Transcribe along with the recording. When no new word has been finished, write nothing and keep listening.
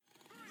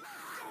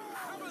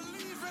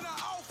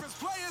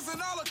Players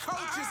and all the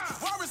coaches,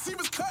 wide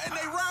receivers cutting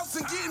their routes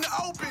and getting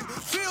open.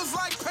 Feels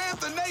like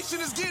Panther Nation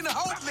is getting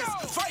hopeless.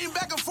 Fighting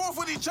back and forth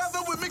with each other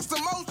with mixed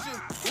emotion.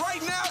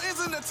 Right now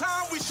isn't the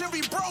time we should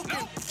be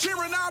broken.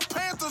 Cheering our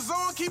Panthers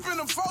on, keeping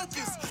them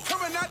focused.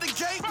 Coming out the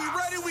gate, we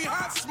ready, we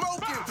hot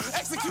smoking.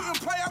 Executing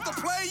play after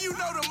play, you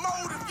know the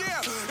motive,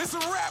 yeah. It's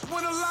a wrap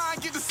when the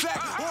line get the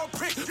sack. Or a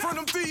pick from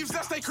them thieves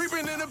that stay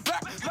creeping in the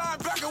back.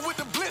 Linebacker with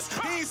the blitz,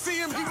 he ain't see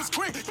him, he was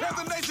quick.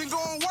 Panther Nation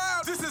going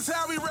wild, this is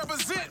how we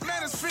represent.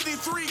 Man, it's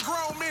 53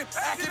 grown men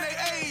acting their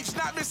age,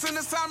 not missing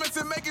assignments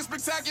and making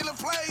spectacular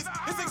plays.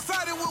 It's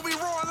exciting when we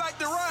roar like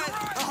the riot.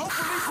 And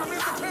hopefully from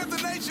this the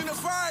Panther Nation, the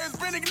fire has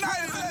been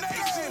ignited in the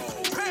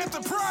nation.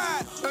 Panther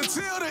pride,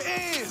 until the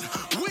end,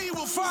 we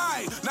will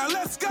fight. Now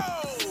let's go.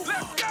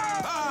 Let's go.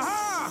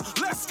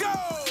 Let's go.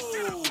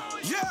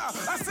 Yeah,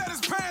 I said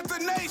it's Panther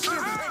Nation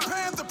and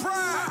Panther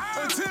pride.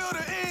 Until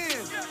the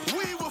end,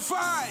 we will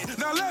fight.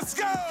 Now let's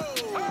go.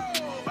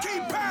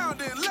 Keep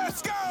pounding.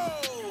 Let's go.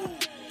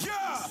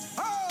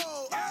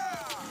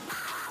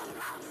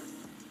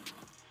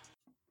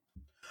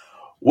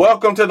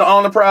 Welcome to the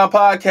On the Prowl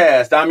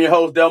podcast. I'm your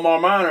host, Delmar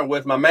Minor,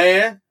 with my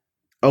man,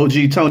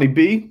 OG Tony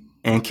B.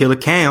 And Killer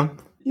Cam.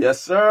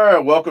 Yes, sir.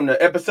 Welcome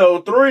to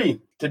episode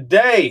 3.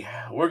 Today,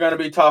 we're going to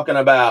be talking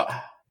about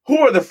who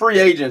are the free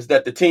agents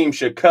that the team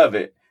should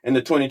covet in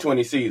the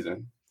 2020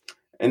 season.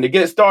 And to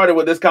get started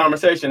with this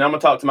conversation, I'm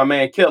going to talk to my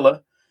man, Killer,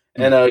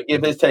 and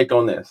give his take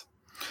on this.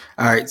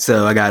 All right,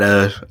 so I got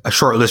a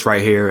short list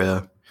right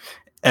here.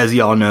 As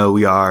y'all know,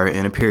 we are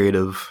in a period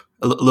of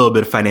a little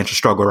bit of financial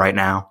struggle right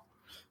now.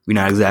 We're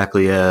not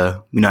exactly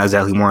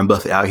Warren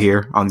Buffett out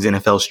here on these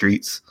NFL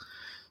streets.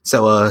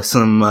 So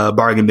some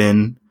bargain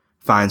bin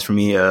finds for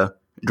me.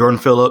 Jordan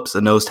Phillips,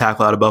 a nose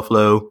tackle out of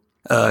Buffalo,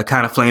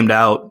 kind of flamed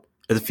out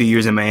a few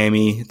years in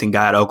Miami. I think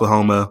got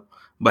Oklahoma,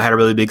 but had a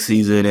really big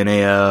season in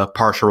a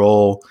partial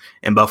role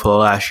in Buffalo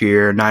last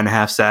year.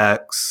 9.5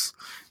 sacks,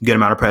 good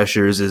amount of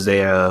pressures. Is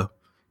a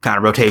kind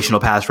of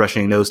rotational pass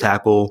rushing nose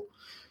tackle.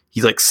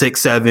 He's like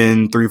 6'7",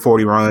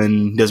 340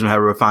 run. Doesn't have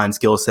a refined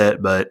skill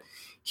set, but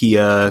he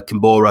can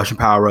bull rush and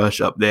power rush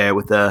up there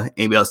with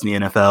anybody else in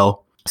the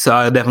NFL. So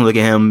I definitely look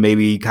at him,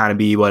 maybe kind of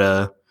be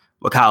what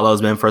Kyle Love's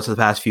been for us for the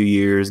past few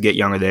years, get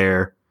younger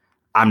there.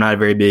 I'm not a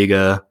very big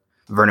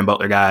Vernon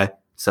Butler guy,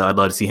 so I'd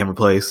love to see him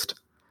replaced.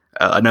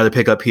 Another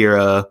pickup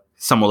here,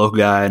 somewhat local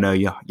guy. I know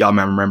y'all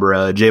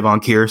remember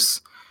Javon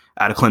Kearse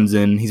out of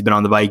Clemson. He's been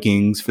on the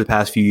Vikings for the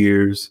past few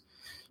years.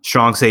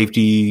 Strong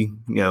safety,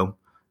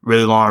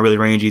 really long, really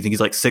rangy. I think he's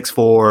like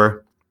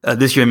 6'4".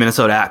 This year in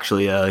Minnesota,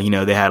 actually,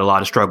 they had a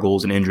lot of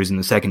struggles and injuries in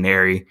the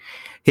secondary.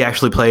 He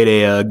actually played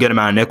a good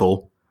amount of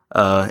nickel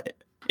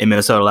in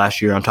Minnesota last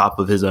year on top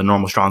of his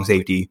normal strong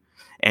safety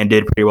and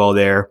did pretty well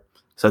there.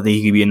 So I think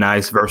he could be a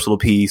nice, versatile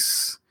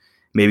piece.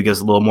 Maybe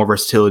gives a little more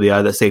versatility out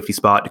of that safety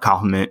spot to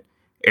complement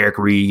Eric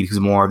Reed, who's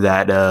more of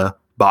that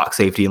box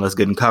safety and less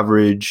good in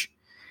coverage.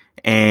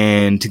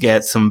 And to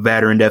get some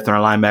veteran depth in our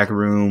linebacker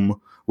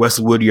room,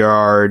 Wesley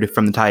Woodyard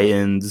from the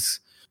Titans,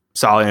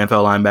 solid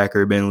NFL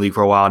linebacker, been in the league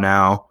for a while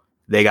now.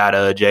 They got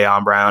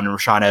Jayon Brown and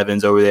Rashawn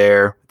Evans over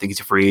there. I think he's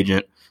a free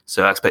agent,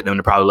 so I expect them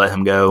to probably let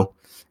him go.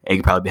 And he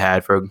could probably be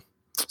had for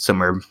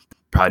somewhere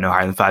probably no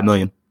higher than $5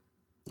 million.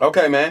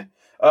 Okay, man.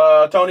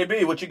 Tony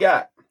B, what you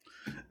got?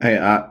 Hey,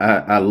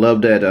 I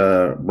love that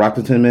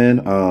Rockington,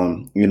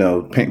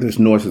 man. Panthers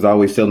North is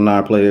always selling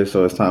our players,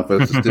 so it's time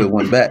for us to steal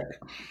one back.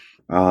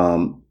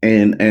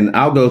 And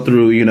I'll go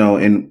through,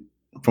 and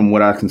from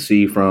what I can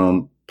see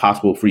from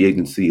possible free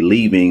agency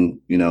leaving,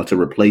 to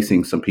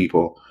replacing some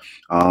people.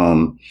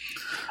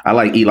 I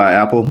like Eli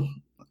Apple.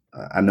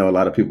 I know a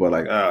lot of people are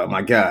like, oh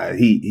my God,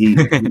 he's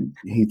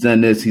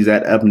done this. He's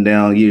had up and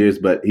down years,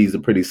 but he's a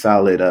pretty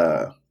solid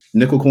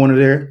nickel corner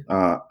there.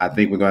 I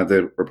think we're going to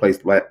have to replace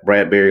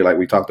Bradbury like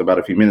we talked about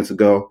a few minutes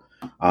ago.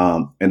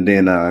 And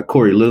then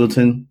Corey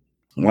Littleton,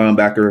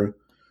 linebacker.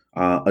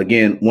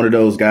 Again, one of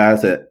those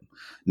guys that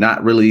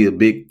not really a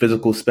big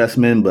physical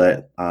specimen,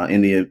 but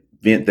in the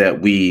event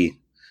that we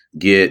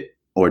get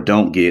or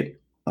don't get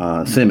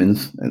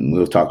Simmons, and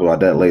we'll talk about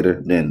that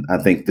later, then I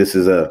think this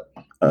is a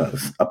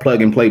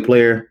plug and play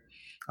player.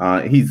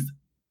 He's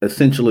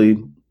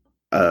essentially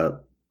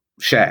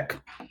Shaq,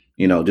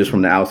 just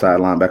from the outside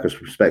linebacker's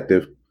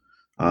perspective.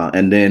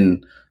 And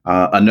then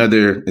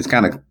another, it's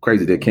kind of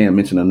crazy that Cam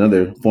mentioned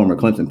another former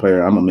Clemson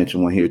player. I'm gonna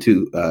mention one here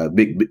too,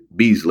 Big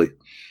Beasley.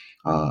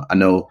 I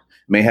know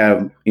may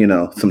have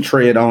some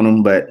tread on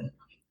him, but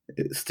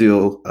it's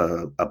still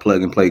a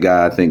plug and play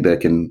guy. I think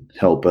that can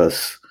help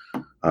us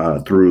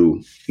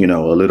through a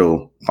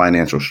little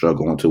financial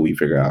struggle until we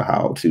figure out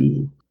how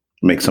to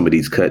make some of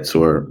these cuts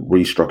or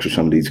restructure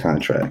some of these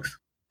contracts.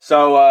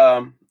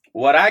 So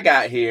what I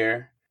got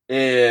here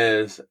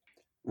is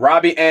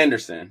Robbie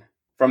Anderson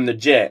from the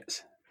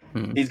Jets.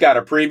 He's got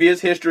a previous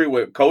history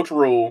with Coach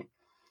Rule,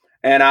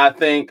 and I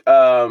think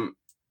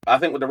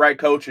with the right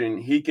coaching,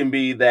 he can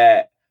be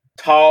that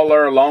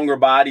taller, longer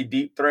body,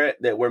 deep threat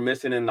that we're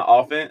missing in the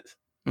offense.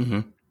 Mm-hmm.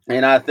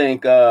 And I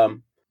think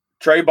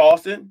Trey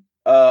Boston,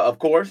 of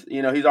course,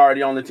 he's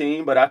already on the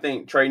team, but I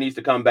think Trey needs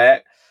to come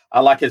back. I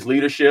like his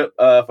leadership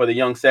for the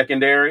young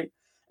secondary,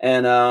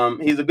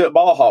 and he's a good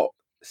ball hawk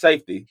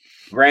safety.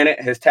 Granted,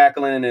 his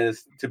tackling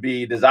is to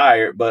be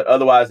desired, but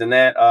otherwise than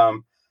that,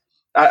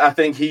 I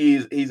think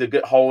he's a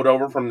good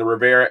holdover from the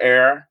Rivera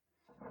era.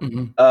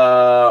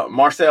 Mm-hmm.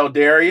 Marcel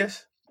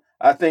Darius.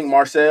 I think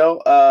Marcel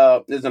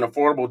is an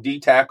affordable D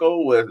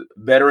tackle with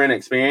veteran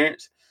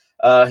experience.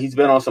 He's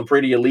been on some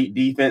pretty elite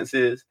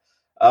defenses.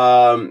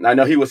 I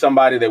know he was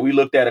somebody that we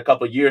looked at a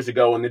couple of years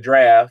ago in the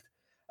draft,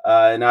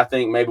 and I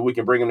think maybe we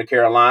can bring him to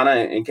Carolina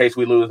in case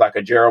we lose like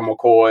a Gerald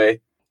McCoy.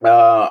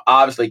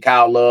 Obviously,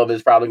 Kyle Love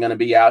is probably going to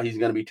be out. He's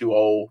going to be too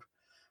old.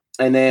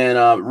 And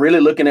then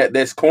really looking at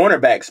this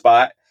cornerback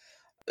spot,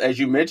 as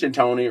you mentioned,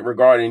 Tony,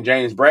 regarding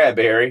James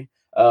Bradbury,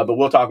 but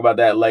we'll talk about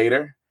that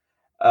later.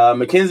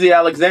 Mackenzie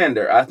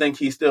Alexander, I think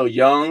he's still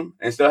young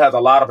and still has a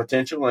lot of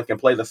potential and can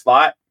play the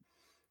slot.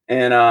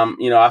 And,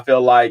 I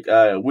feel like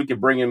we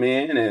could bring him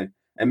in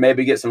and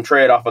maybe get some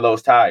tread off of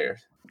those tires.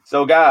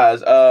 So,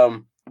 guys,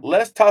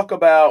 let's talk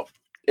about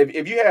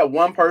if you had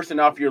one person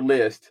off your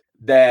list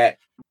that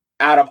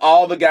out of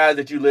all the guys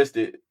that you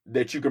listed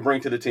that you could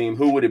bring to the team,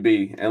 who would it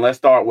be? And let's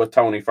start with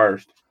Tony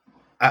first.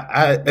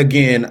 I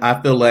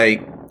feel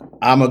like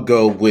I'm going to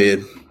go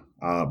with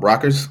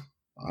Brockers.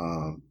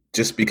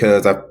 Just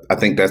because I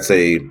think that's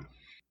a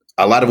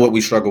lot of what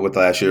we struggled with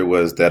last year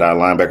was that our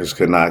linebackers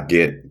could not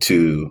get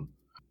to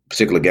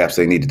particular gaps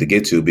they needed to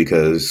get to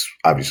because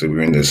obviously we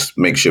were in this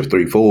makeshift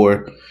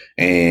 3-4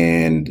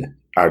 and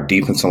our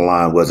defensive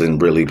line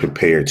wasn't really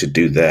prepared to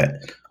do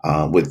that.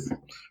 With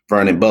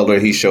Vernon Butler,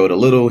 he showed a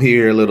little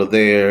here, a little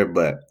there,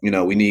 but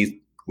we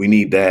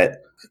need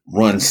that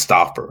run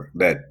stopper,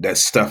 that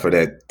stuffer,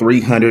 that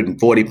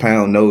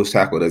 340-pound nose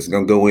tackle that's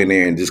going to go in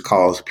there and just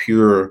cause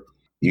pure.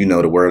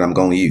 The word I'm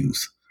going to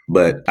use,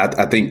 but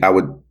I think I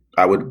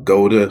would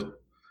go to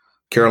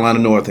Carolina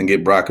North and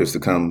get Brockers to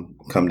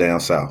come down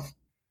south.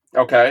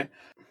 Okay,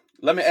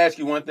 let me ask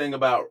you one thing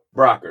about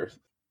Brockers.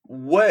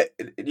 What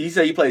you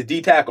say he plays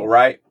D tackle,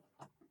 right?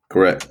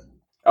 Correct.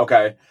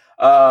 Okay.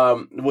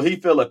 Will he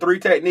fill a 3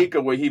 technique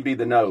or will he be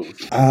the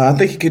nose? I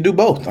think he can do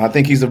both. I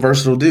think he's a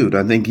versatile dude.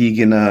 I think he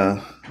can.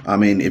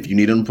 If you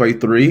need him to play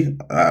 3,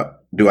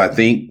 do I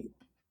think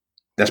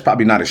that's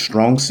probably not his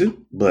strong suit,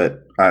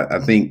 but I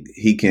think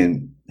he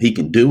can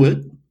do it.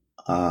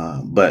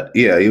 But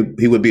yeah,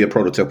 he would be a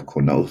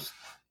prototypical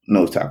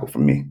nose tackle for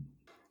me.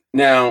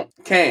 Now,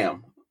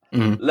 Cam,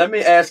 let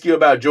me ask you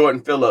about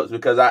Jordan Phillips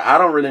because I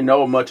don't really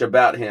know much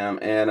about him,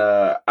 and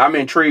I'm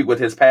intrigued with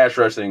his pass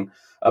rushing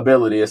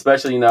ability,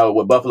 especially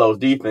with Buffalo's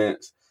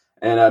defense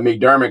and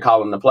McDermott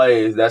calling the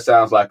plays. That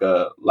sounds like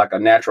a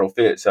natural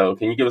fit. So,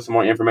 can you give us some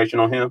more information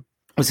on him?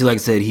 See, like I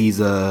said, he's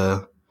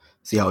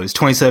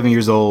 27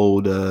 years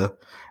old,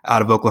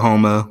 out of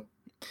Oklahoma.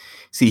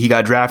 See, he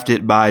got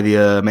drafted by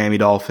the Miami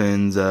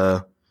Dolphins.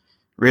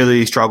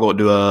 Really struggled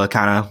to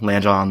kind of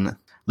latch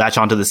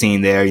onto the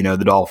scene there.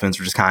 The Dolphins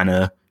were just kind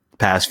of the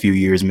past few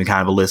years been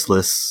kind of a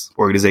listless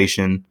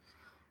organization.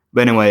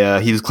 But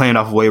anyway, he was claimed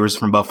off of waivers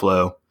from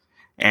Buffalo,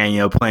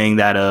 and playing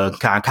that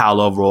kind of Kyle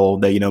Love role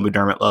that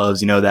McDermott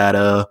loves.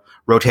 That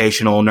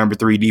rotational number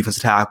 3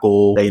 defensive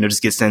tackle that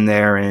just gets in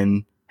there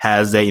and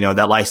has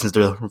that license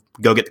to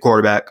go get the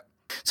quarterback.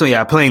 So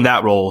yeah, playing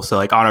that role. So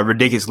on a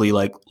ridiculously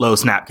low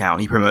snap count,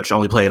 he pretty much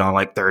only played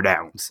on third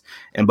downs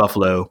in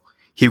Buffalo.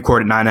 He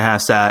recorded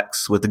 9.5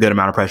 sacks with a good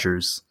amount of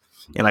pressures.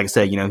 And like I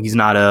said, he's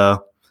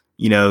not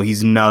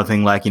he's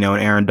nothing like, an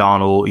Aaron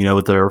Donald,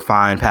 with a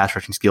refined pass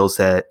rushing skill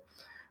set.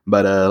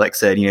 But like I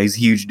said, he's a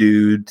huge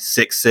dude,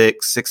 6'6",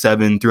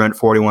 6'7",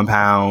 341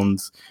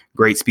 pounds,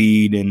 great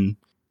speed. And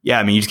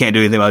yeah, you just can't do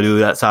anything about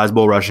doing that size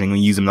bull rushing when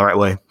you use him the right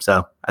way.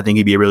 So I think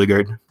he'd be a really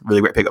great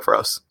pickup for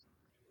us.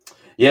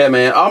 Yeah,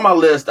 man. On my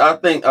list, I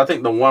think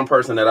the one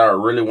person that I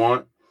really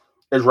want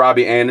is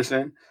Robbie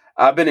Anderson.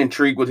 I've been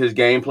intrigued with his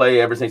gameplay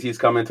ever since he's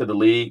come into the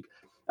league.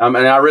 And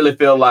I really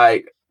feel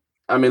like,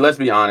 let's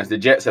be honest, the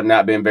Jets have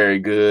not been very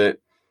good.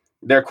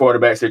 Their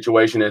quarterback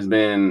situation has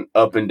been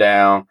up and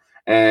down,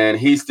 and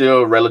he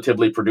still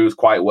relatively produced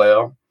quite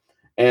well.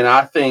 And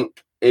I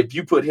think if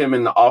you put him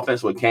in the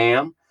offense with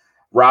Cam,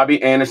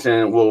 Robbie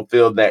Anderson will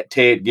fill that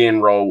Ted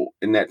Ginn role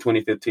in that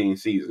 2015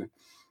 season.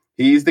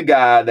 He's the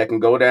guy that can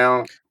go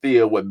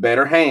downfield with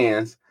better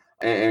hands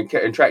and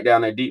track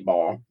down that deep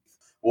ball.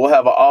 We'll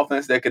have an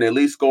offense that can at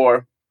least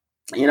score,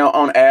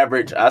 on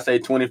average, I say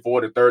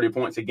 24 to 30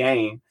 points a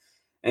game.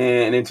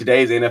 And in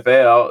today's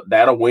NFL,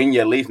 that'll win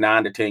you at least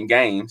 9 to 10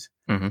 games.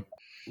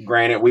 Mm-hmm.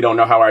 Granted, we don't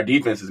know how our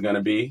defense is going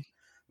to be.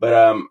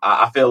 But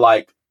I feel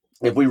like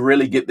if we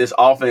really get this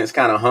offense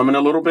kind of humming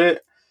a little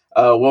bit,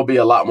 we'll be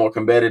a lot more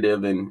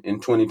competitive in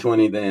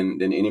 2020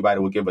 than anybody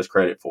would give us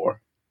credit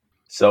for.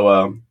 So,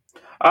 all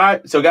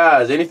right. So,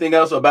 guys, anything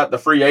else about the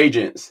free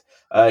agents?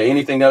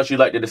 Anything else you'd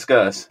like to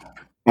discuss?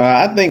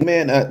 I think,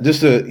 man,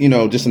 just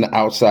an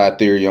outside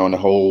theory on the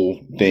whole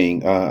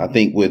thing. I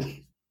think with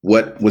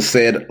what was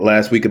said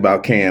last week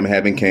about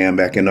having Cam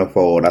back in the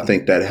fold, I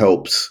think that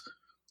helps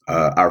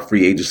our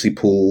free agency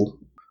pool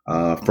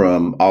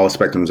from all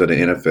spectrums of the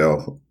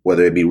NFL,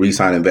 whether it be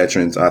re-signing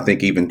veterans. I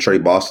think even Trey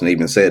Boston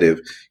even said, if,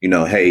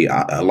 hey,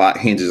 a lot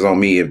hinges on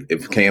me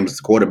if Cam's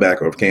the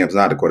quarterback or if Cam's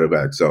not the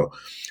quarterback. So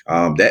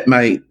that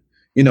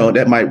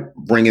might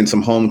bring in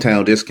some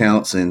hometown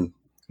discounts and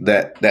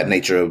that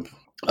nature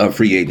of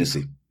free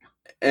agency.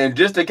 And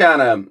just to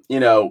kind of,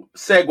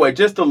 segue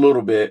just a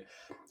little bit,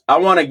 I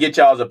want to get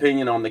y'all's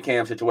opinion on the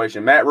Cam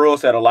situation. Matt Rule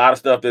said a lot of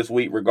stuff this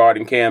week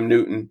regarding Cam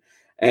Newton,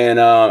 and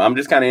I'm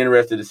just kind of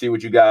interested to see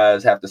what you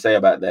guys have to say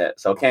about that.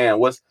 So, Cam,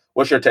 what's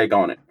your take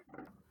on it?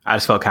 I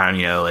just felt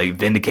kind of,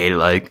 vindicated.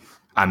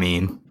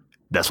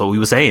 That's what we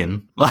were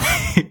saying.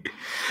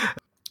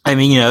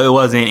 It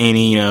wasn't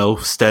any,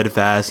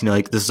 steadfast,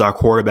 this is our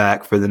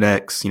quarterback for the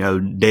next,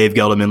 Dave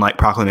Gettleman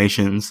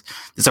proclamations.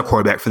 This is our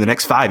quarterback for the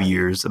next 5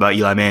 years about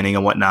Eli Manning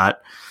and whatnot.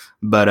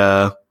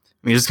 But,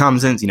 just common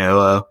sense,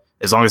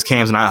 as long as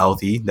Cam's not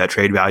healthy, that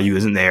trade value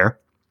isn't there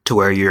to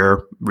where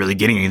you're really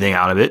getting anything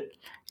out of it.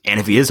 And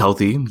if he is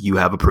healthy, you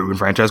have a proven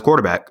franchise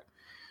quarterback.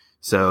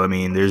 So,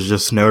 there's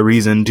just no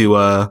reason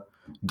to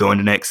go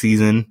into next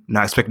season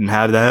not expecting to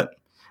have that.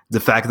 The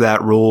fact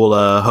that Rule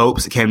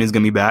hopes that Cam Newton's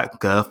going to be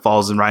back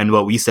falls in right into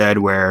what we said,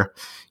 where,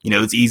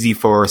 it's easy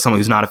for someone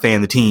who's not a fan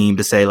of the team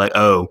to say,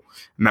 oh,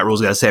 Matt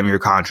Rule's got a 7-year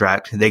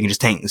contract. They can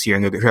just tank this year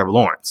and go get Trevor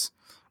Lawrence.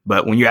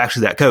 But when you're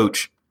actually that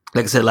coach,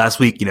 like I said last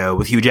week,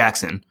 with Hugh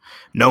Jackson,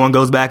 no one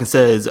goes back and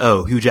says,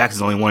 oh, Hugh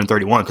Jackson's only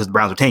 1-31 because the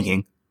Browns are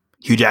tanking.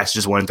 Hugh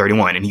Jackson's just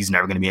 1-31, and he's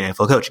never going to be an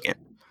NFL coach again.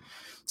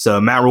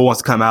 So Matt Rule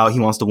wants to come out. He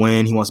wants to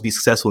win. He wants to be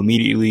successful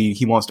immediately.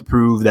 He wants to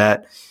prove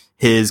that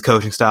his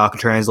coaching style can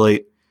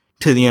translate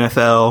to the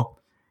NFL.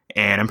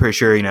 And I'm pretty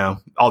sure,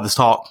 all this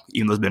talk,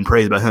 even though there's been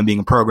praise about him being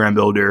a program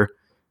builder,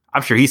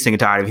 I'm sure he's sick and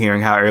tired of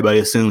hearing how everybody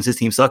assumes his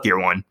team suck year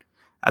one.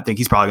 I think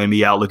he's probably going to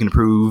be out looking to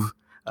prove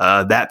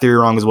that theory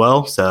wrong as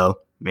well. So,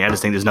 I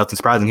just think there's nothing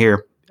surprising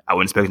here. I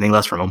wouldn't expect anything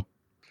less from him.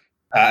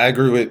 I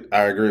agree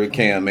with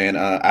Cam, man.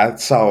 I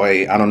saw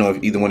I don't know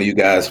if either one of you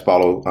guys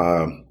follow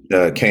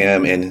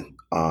Cam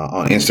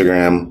on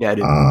Instagram. Yeah, I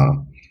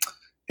do.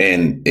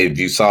 And if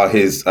you saw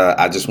his,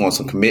 I just want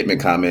some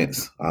commitment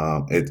comments.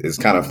 It's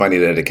kind of funny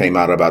that it came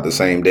out about the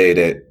same day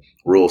that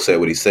Rule said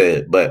what he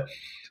said. But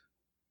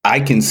I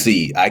can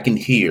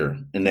hear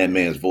in that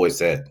man's voice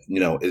that,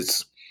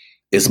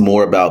 it's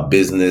more about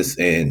business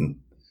and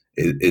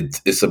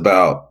it's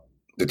about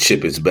the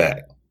chip is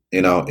back.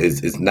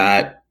 It's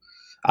not.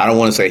 I don't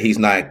want to say he's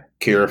not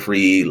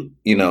carefree,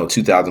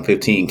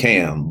 2015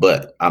 Cam,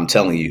 but I'm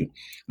telling you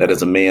that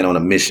as a man on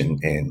a mission,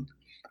 and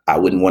I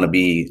wouldn't want to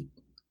be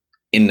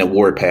in the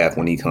warpath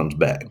when he comes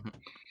back.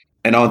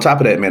 And on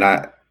top of that,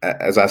 man,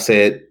 as I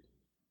said,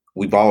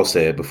 we've all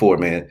said before,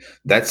 man,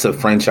 that's a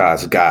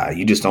franchise guy.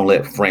 You just don't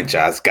let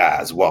franchise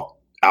guys walk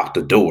out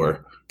the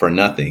door for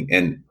nothing.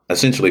 And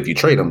essentially, if you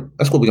trade them,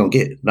 that's what we're going to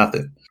get.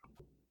 Nothing.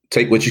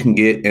 Take what you can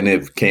get. And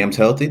if Cam's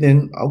healthy,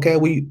 then okay,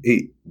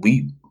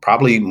 we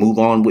probably move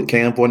on with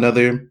Cam for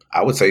another,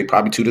 I would say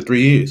probably 2 to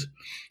 3 years.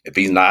 If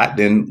he's not,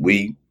 then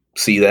we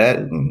see that.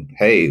 And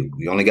hey,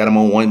 we only got him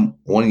on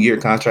one year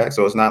contract.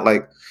 So it's not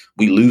like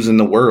we losing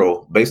the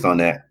world based on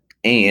that.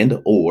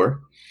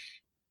 Or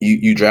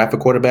you draft a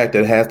quarterback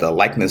that has the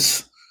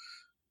likeness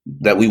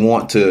that we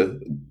want to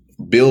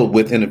build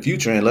with in the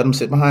future and let him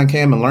sit behind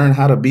Cam and learn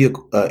how to be a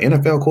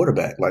NFL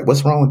quarterback.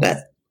 What's wrong with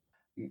that?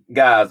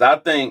 Guys, I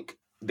think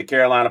the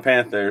Carolina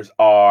Panthers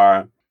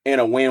are in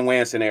a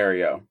win-win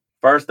scenario.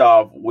 First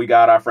off, we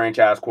got our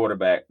franchise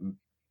quarterback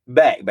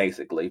back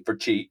basically for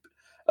cheap,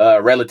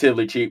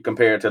 relatively cheap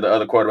compared to the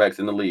other quarterbacks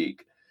in the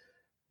league.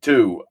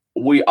 2,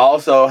 we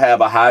also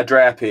have a high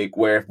draft pick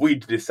where if we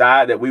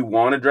decide that we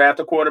want to draft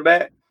a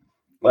quarterback,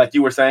 like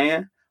you were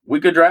saying,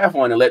 we could draft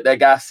one and let that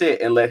guy sit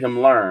and let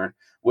him learn,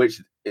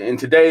 which in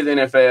today's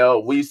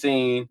NFL, we've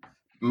seen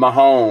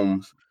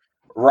Mahomes,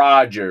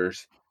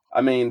 Rodgers.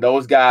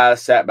 Those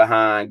guys sat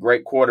behind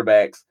great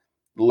quarterbacks,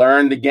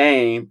 learned the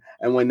game,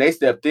 and when they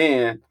stepped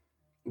in,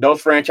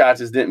 those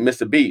franchises didn't miss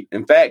a beat.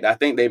 In fact, I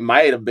think they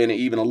might have been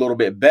even a little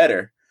bit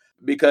better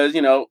because,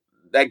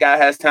 that guy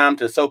has time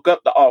to soak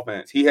up the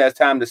offense. He has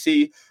time to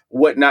see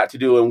what not to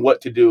do and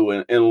what to do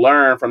and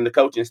learn from the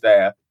coaching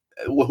staff.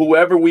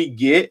 Whoever we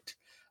get,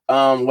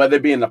 whether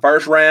it be in the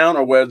first round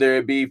or whether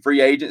it be free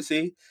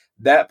agency,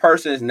 that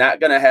person is not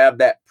going to have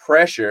that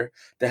pressure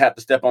to have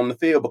to step on the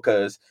field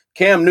because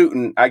Cam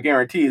Newton, I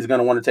guarantee, is going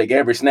to want to take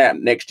every snap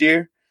next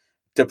year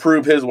to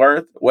prove his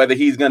worth, whether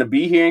he's going to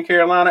be here in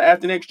Carolina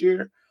after next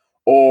year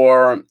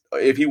or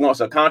if he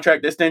wants a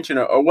contract extension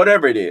or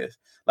whatever it is.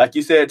 Like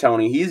you said,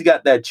 Tony, he's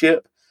got that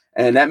chip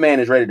and that man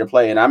is ready to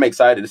play. And I'm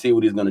excited to see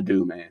what he's going to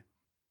do, man.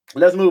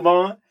 Let's move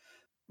on.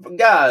 But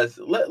guys,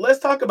 let's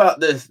talk about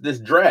this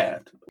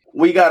draft.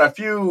 We got a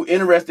few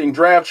interesting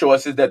draft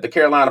choices that the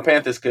Carolina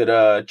Panthers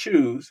could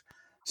choose.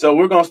 So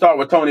we're going to start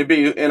with Tony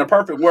B. In a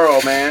perfect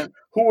world, man,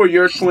 who are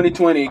your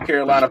 2020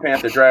 Carolina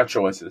Panther draft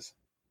choices?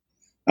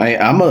 I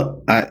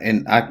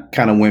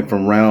kind of went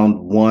from round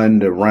 1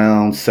 to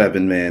round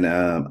 7, man.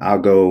 I'll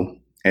go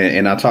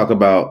and I'll talk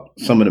about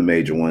some of the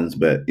major ones,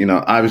 but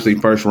obviously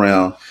first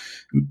round,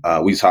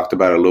 we talked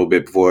about it a little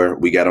bit before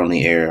we got on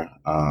the air.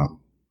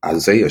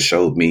 Isaiah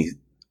showed me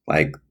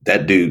like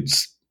that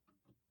dude's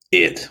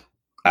it.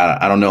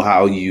 I don't know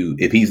how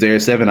if he's there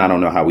at 7, I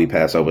don't know how we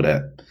pass over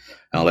that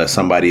unless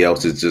somebody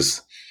else is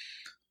just.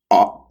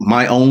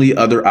 My only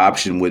other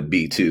option would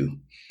be to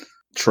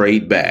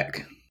trade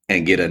back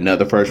and get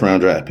another first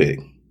round draft pick,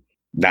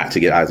 not to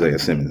get Isaiah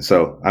Simmons.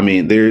 So, I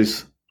mean,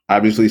 there's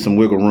obviously some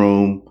wiggle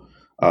room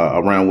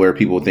around where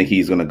people think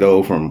he's going to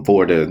go from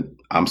 4 to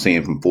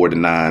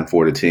 9,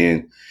 4 to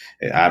 10.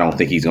 I don't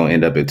think he's going to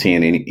end up at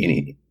 10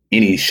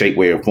 any shape,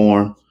 way, or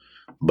form.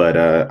 But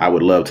I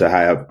would love to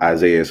have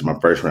Isaiah as my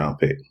first round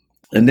pick.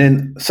 And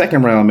then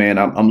second round, man,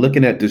 I'm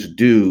looking at this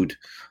dude.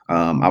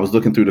 I was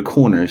looking through the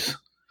corners,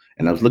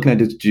 and I was looking at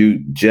this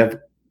dude, Jeff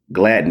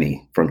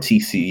Gladney from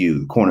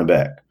TCU,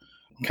 cornerback.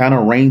 Kind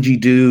of rangy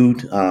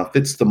dude,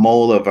 fits the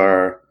mold of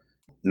our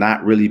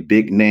not really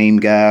big name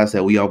guys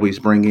that we always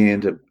bring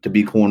in to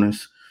be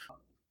corners.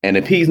 And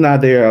if he's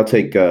not there, I'll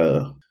take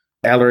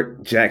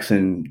Alaric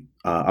Jackson,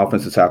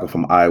 offensive tackle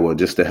from Iowa,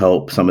 just to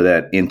help some of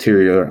that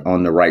interior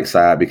on the right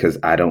side, because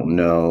I don't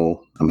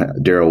know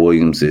Darrell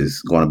Williams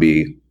is going to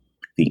be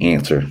the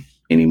answer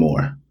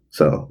anymore.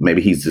 So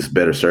maybe he's just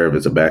better served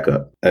as a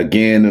backup.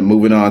 Again,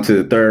 moving on to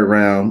the third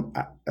round,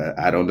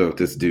 I don't know if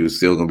this dude's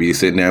still going to be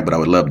sitting there, but I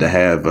would love to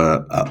have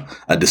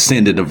a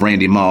descendant of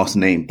Randy Moss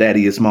named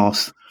Thaddeus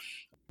Moss.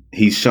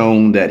 He's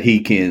shown that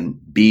he can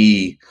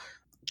be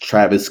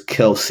Travis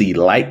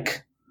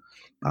Kelce-like.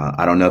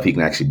 I don't know if he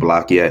can actually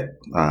block yet.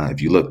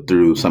 If you look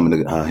through some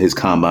of his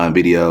combine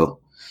video,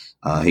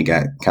 he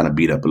got kind of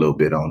beat up a little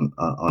bit on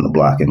the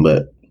blocking,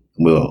 but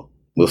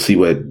we'll see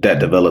what that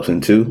develops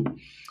into.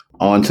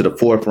 On to the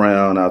fourth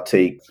round, I'll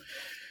take.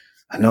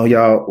 I know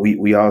y'all.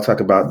 We all talk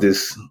about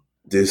this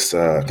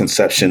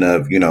conception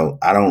of,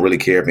 I don't really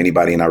care if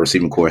anybody in our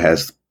receiving corps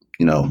has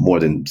more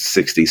than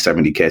 60,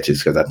 70 catches,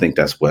 because I think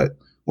that's what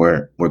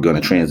we're going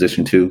to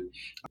transition to.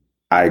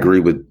 I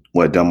agree with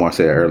what Delmar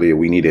said earlier.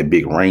 We need a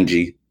big,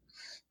 rangy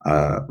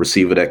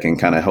receiver that can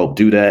kind of help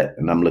do that.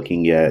 And I'm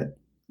looking at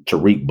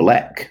Tariq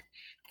Black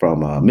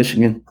from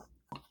Michigan.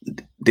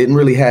 Didn't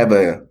really have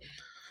a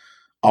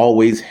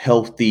always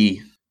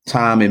healthy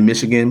time in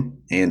Michigan,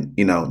 and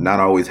not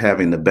always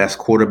having the best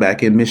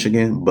quarterback in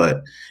Michigan.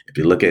 But if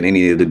you look at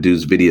any of the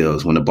dude's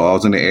videos, when the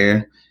ball's in the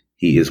air,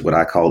 he is what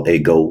I call a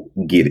go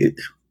get it.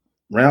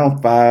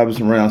 Round 5,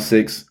 round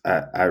 6,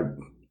 I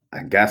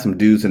got some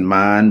dudes in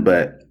mind,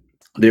 but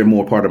they're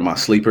more part of my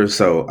sleepers,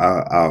 so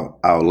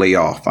I'll lay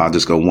off. I'll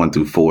just go 1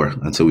 through 4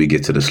 until we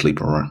get to the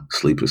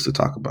sleepers to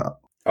talk about.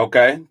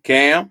 Okay,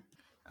 Cam.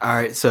 All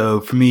right,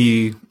 so for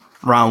me,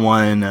 round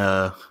 1,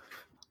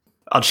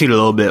 I'll cheat a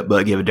little bit,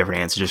 but give a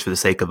different answer just for the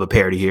sake of a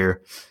parody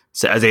here.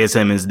 So Isaiah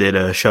Simmons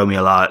did show me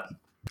a lot,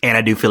 and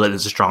I do feel like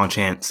there's a strong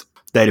chance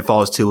that he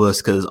falls to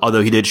us, because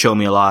although he did show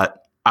me a lot,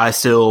 I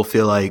still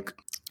feel like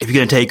if you're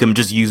going to take him,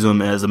 just use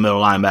him as a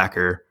middle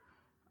linebacker.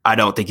 I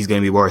don't think he's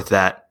going to be worth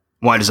that.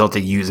 1, I just don't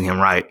think you're using him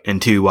right.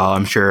 And 2, while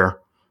I'm sure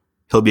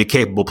he'll be a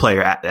capable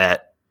player at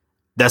that,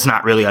 that's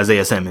not really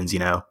Isaiah Simmons,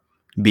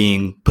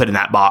 being put in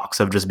that box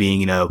of just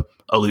being, a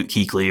Luke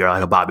Kuechly or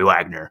like a Bobby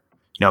Wagner,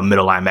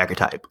 middle linebacker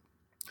type.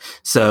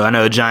 So I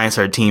know the Giants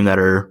are a team that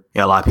are,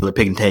 a lot of people are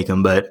picking take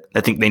him, but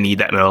I think they need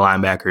that middle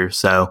linebacker.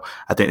 So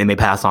I think they may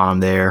pass on him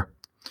there.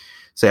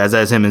 So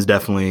Isaiah Simmons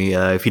definitely,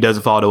 if he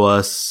doesn't fall to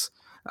us,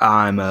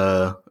 I'm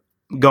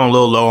going a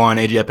little low on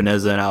AJ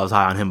Epineza, and I was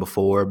high on him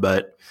before,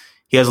 but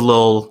he's a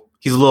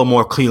little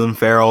more Cleveland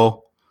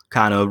Farrell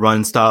kind of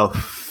run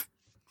stuff,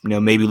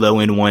 maybe low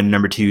end 1,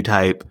 number 2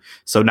 type.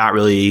 So not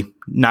really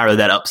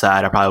that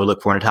upside I probably would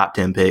look for in a top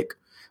 10 pick.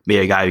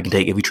 Maybe a guy we can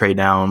take if we trade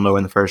down lower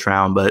in the first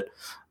round, but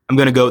I'm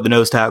going to go with the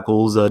nose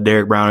tackles,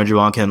 Derek Brown and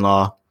Javon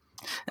Kinlaw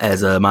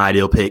as my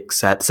ideal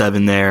picks at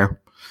 7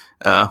 there.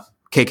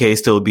 KK is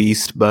still a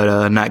beast,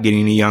 but not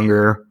getting any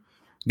younger,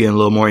 getting a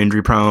little more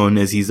injury prone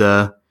as he's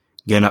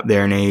getting up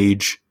there in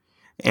age.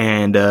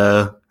 And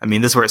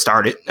this is where it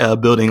started,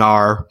 building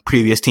our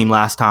previous team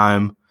last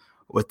time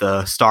with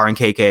Star and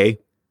KK.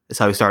 That's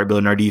how we started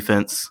building our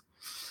defense.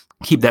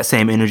 Keep that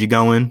same energy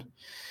going.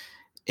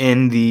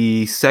 In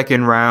the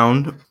second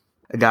round,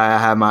 a guy I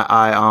have my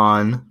eye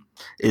on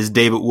is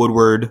David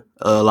Woodward,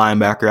 a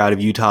linebacker out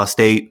of Utah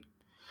State.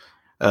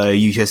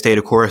 Utah State,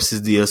 of course,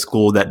 is the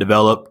school that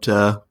developed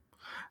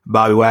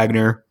Bobby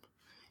Wagner.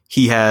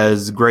 He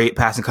has great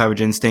passing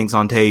coverage instincts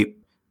on tape,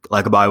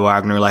 like a Bobby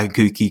Wagner, like a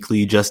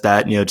Kuechly, just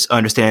that, just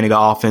understanding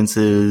of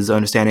offenses,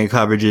 understanding of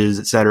coverages,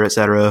 et cetera, et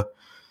cetera.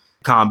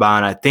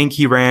 Combine, I think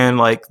he ran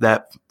like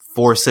that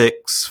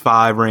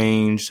 4.65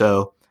 range,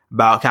 so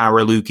about kind of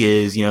where Luke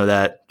is,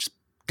 that just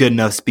good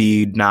enough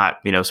speed, not,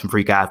 some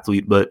freak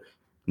athlete, but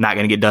not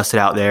going to get dusted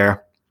out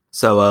there.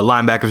 So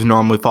linebackers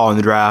normally fall in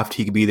the draft.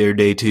 He could be there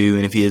day 2,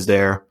 and if he is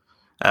there,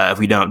 if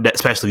we don't,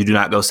 especially if we do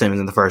not go Simmons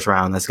in the first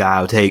round, this guy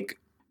I would take.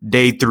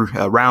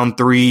 Round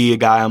 3, a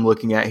guy I'm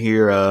looking at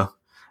here,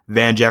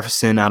 Van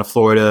Jefferson out of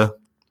Florida.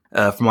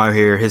 From out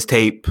here, his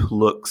tape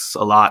looks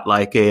a lot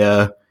like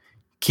a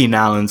Keenan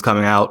Allen's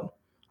coming out.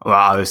 Well,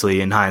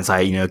 obviously, in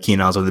hindsight,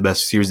 Keenan Allen's one of the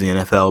best receivers in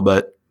the NFL,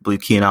 but I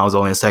believe Keenan Allen was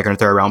only a 2nd or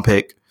 3rd round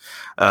pick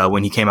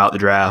when he came out the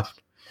draft.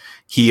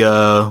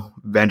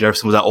 Van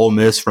Jefferson was at Ole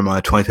Miss from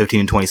 2015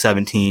 and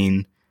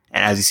 2017.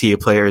 And as you see,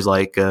 players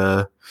like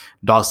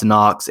Dawson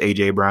Knox,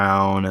 A.J.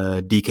 Brown,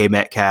 DK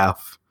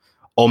Metcalf,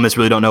 Ole Miss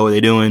really don't know what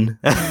they're doing.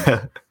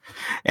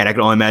 And I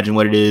can only imagine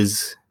what it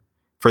is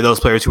for those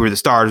players who were the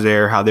stars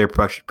there, how their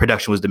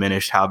production was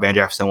diminished, how Van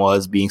Jefferson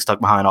was being stuck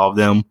behind all of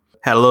them.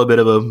 Had a little bit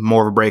of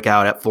more of a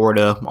breakout at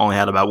Florida, only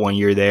had about 1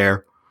 year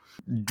there.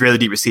 Really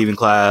deep receiving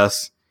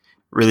class,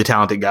 really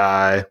talented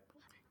guy.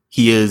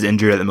 He is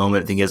injured at the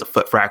moment. I think he has a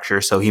foot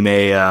fracture, so he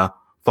may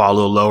fall a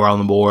little lower on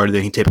the board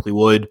than he typically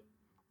would.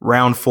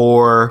 Round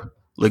 4,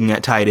 looking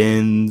at tight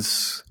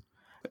ends.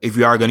 If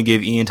we are going to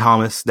give Ian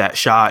Thomas that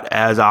shot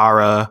as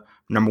our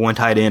number 1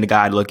 tight end, a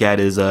guy to look at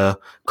is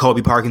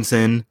Colby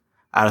Parkinson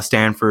out of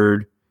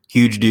Stanford.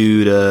 Huge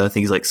dude. I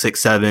think he's like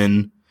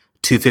 6'7",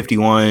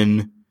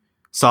 251.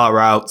 Solid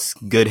routes,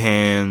 good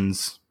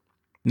hands.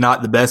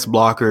 Not the best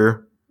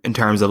blocker in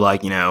terms of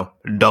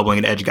doubling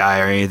an edge guy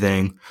or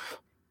anything.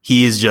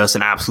 He is just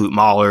an absolute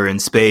mauler in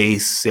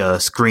space,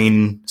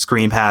 screen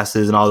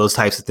passes and all those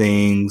types of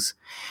things.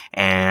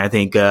 And I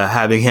think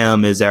having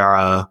him as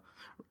our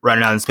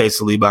running out in space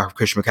to lead by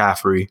Christian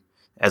McCaffrey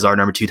as our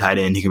number 2 tight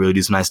end, he can really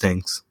do some nice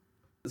things.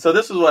 So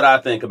this is what I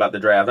think about the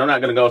draft. I'm not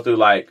going to go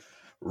through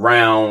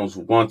rounds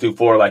 1 through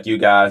 4 like you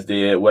guys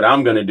did. What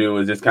I'm going to do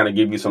is just kind of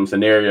give you some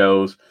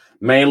scenarios,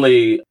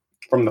 mainly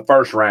from the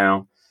first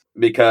round,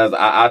 because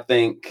I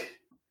think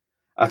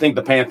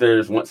the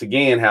Panthers once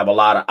again have a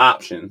lot of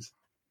options.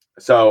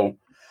 So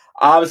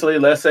obviously,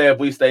 let's say if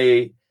we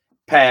stay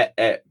pat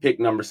at pick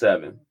number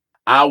 7,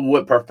 I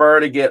would prefer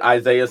to get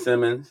Isaiah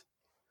Simmons,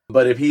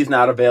 but if he's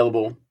not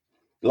available,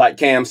 like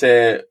Cam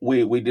said,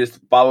 we just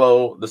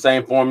follow the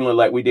same formula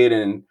like we did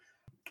in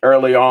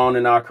early on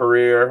in our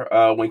career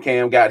when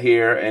Cam got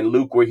here and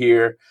Luke were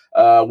here.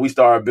 We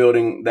started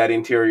building that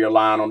interior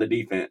line on the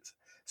defense.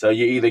 So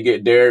you either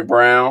get Derek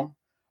Brown,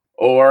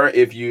 or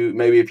if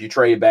you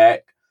trade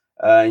back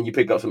and you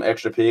pick up some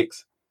extra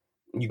picks,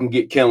 you can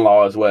get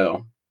Kinlaw as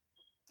well.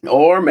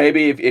 Or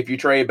maybe if you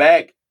trade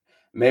back,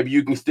 maybe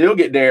you can still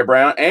get Derek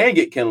Brown and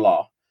get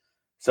Kinlaw.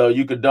 So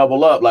you could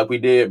double up like we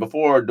did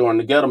before during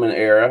the Gettleman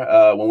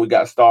era when we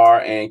got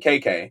Starr and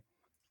KK.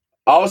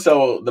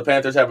 Also, the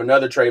Panthers have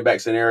another trade back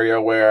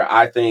scenario where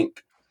I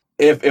think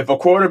if a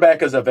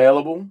quarterback is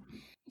available,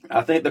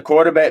 I think the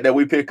quarterback that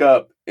we pick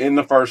up in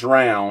the first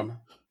round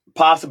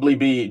possibly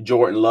be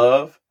Jordan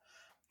Love.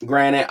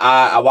 Granted,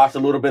 I watched a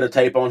little bit of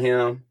tape on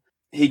him.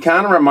 He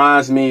kind of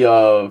reminds me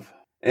of,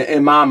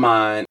 in my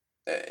mind,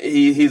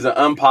 he's an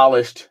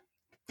unpolished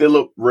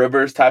Phillip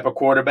Rivers type of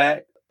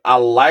quarterback. I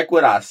like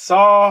what I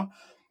saw,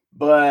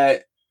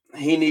 but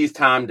he needs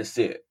time to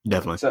sit.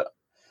 Definitely.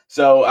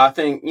 So I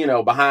think,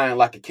 behind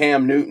like a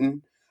Cam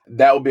Newton,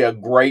 that would be a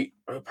great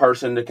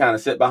person to kind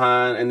of sit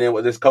behind. And then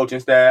with this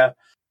coaching staff,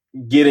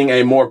 getting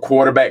a more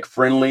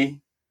quarterback-friendly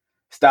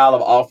style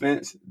of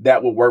offense,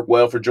 that would work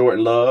well for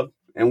Jordan Love.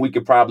 And we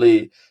could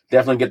probably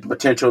definitely get the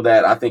potential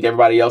that I think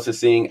everybody else is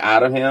seeing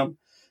out of him.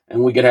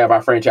 And we could have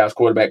our franchise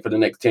quarterback for the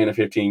next 10 or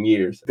 15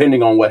 years,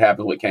 depending on what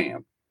happens with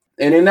Cam.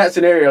 And in that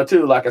scenario,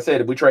 too, like I said,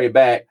 if we trade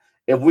back,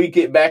 if we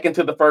get back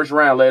into the first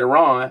round later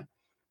on,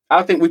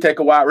 I think we take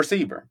a wide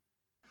receiver.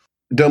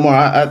 Delmar,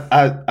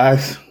 I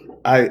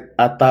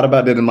thought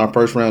about that in my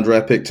first round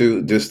draft pick,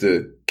 too, just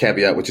to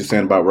caveat what you're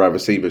saying about wide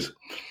receivers.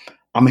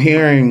 I'm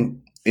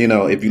hearing,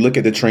 if you look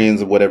at the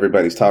trends of what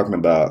everybody's talking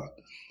about,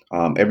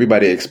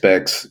 everybody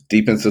expects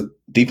defensive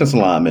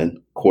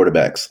linemen,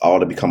 quarterbacks, all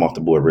to become off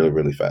the board really,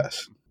 really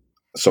fast.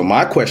 So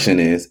my question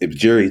is, if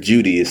Jerry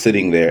Jeudy is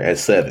sitting there at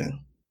 7,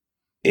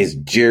 is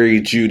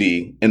Jerry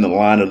Jeudy in the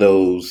line of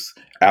those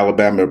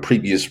Alabama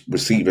previous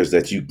receivers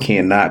that you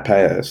cannot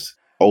pass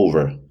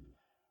over?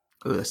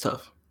 Oh, that's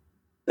tough.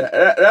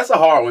 That's a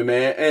hard one,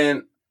 man.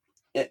 And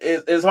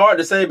it's hard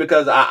to say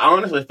because I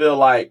honestly feel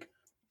like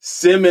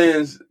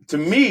Simmons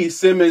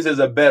is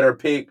a better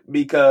pick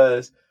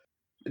because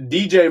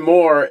DJ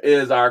Moore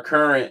is our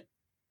current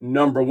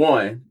number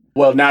 1.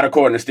 Well, not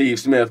according to Steve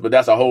Smith, but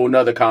that's a whole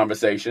nother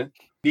conversation.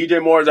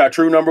 DJ Moore is our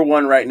true number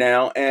 1 right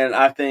now. And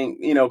I think,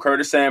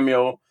 Curtis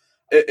Samuel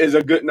is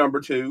a good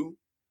number 2.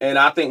 And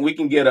I think we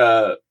can get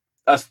a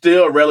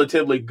still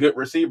relatively good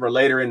receiver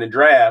later in the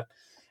draft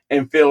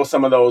and fill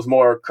some of those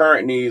more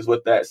current needs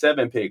with that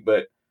 7 pick.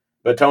 But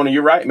Tony,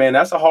 you're right, man.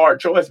 That's a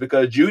hard choice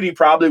because Jeudy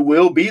probably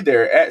will be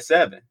there at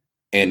 7.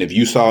 And if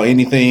you saw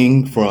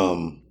anything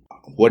from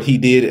what he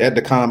did at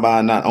the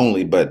combine, not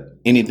only, but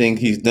anything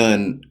he's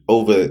done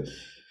over.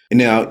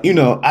 Now,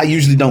 I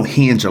usually don't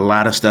hinge a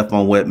lot of stuff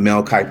on what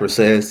Mel Kiper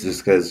says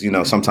just because,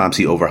 sometimes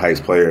he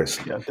overhypes players.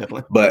 Yeah,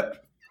 definitely.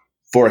 But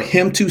for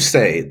him to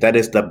say that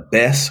is the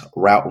best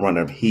route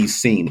runner he's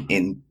seen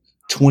in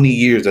 20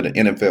 years of the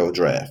NFL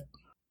draft,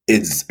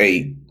 it's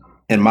in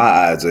my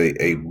eyes,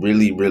 a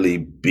really, really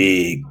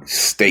big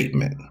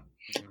statement.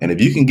 And if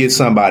you can get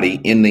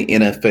somebody in the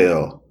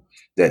NFL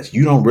that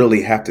you don't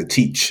really have to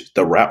teach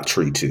the route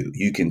tree to,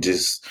 you can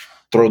just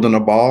throw them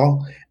the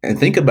ball and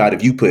think about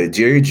if you put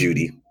Jerry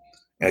Jeudy.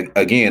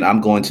 Again,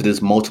 I'm going to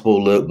this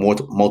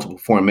multiple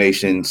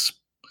formations.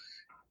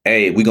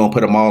 Hey, we're going to put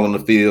them all on the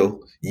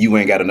field. you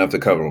ain't got enough to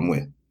cover them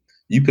with.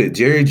 You put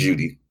Jerry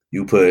Jeudy,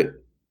 you put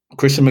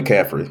Christian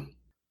McCaffrey,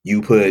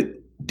 you put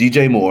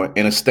DJ Moore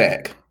in a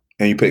stack,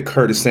 and you put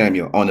Curtis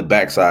Samuel on the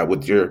backside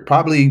with your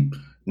probably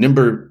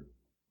number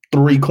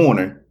 3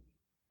 corner.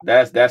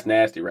 That's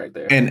nasty right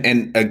there.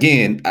 And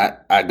again,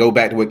 I go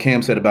back to what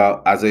Cam said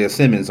about Isaiah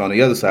Simmons on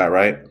the other side,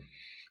 right?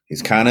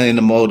 He's kind of in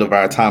the mode of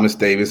our Thomas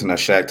Davis and our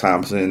Shaq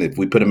Thompson. If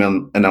we put him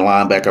in a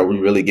linebacker, are we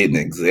really getting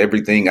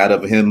everything out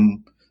of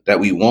him that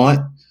we want?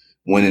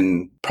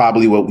 When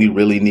probably what we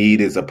really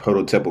need is a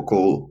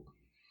prototypical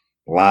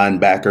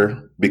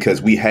linebacker,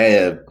 because we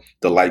have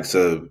the likes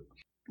of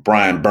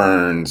Brian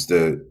Burns,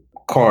 the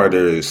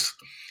Carters,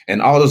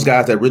 and all those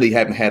guys that really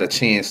haven't had a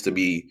chance to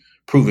be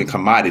proven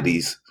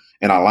commodities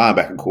in our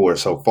linebacker core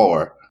so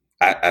far.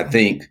 I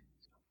think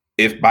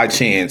if by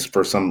chance,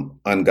 for some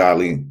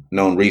ungodly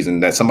known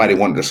reason, that somebody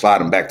wanted to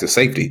slide him back to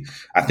safety,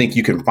 I think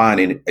you can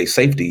find a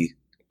safety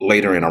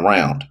later in a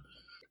round.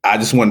 I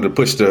just wanted to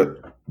push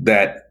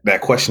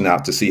that question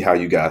out to see how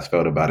you guys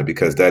felt about it,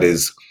 because that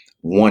is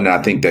one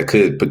I think that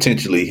could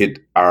potentially hit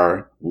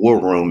our war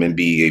room and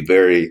be a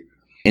very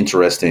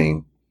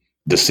interesting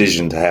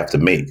decision to have to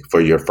make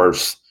for your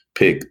first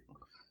pick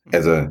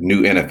as a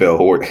new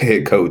NFL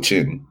head coach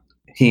and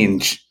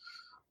hinge.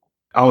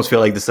 I almost feel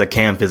like this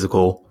Cam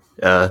physical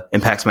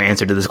impacts my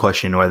answer to this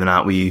question, whether or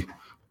not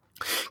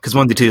because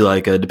one thing too,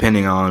 like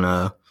depending on,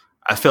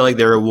 I feel like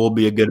there will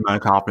be a good amount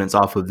of confidence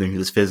off of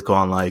this physical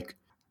on like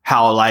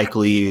how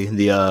likely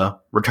the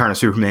return of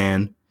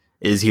Superman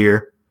is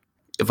here.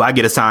 If I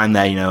get a sign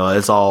that,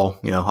 it's all,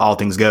 all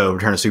things go,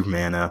 return of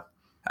Superman,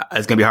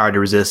 it's going to be hard to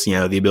resist,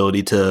 the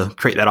ability to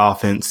create that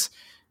offense,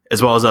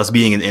 as well as us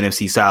being in the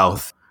NFC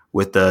South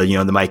with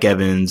the Mike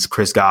Evans,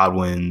 Chris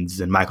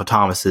Godwins, and Michael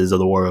Thomases of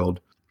the world,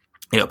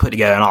 put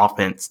together an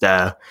offense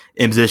that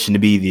in position to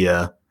be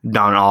the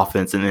dominant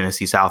offense in the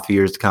NFC South for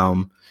years to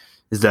come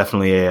is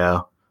definitely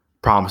a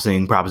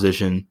promising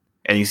proposition.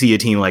 And you see a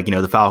team like,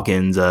 the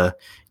Falcons,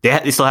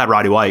 they still had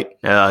Roddy White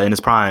in his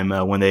prime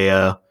when they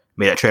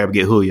made that trade to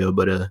get Julio,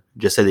 but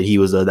just said that he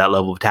was that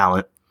level of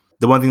talent.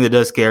 The one thing that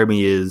does scare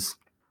me is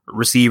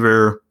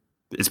receiver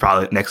is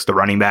probably next to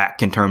running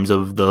back in terms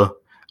of the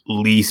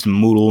least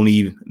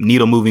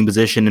needle moving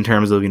position in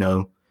terms of,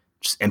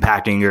 just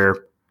impacting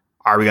your,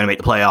 are we going to make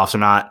the playoffs or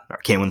not? Or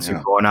can we win the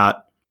Super Bowl or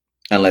not?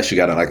 Unless you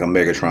got like a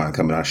Megatron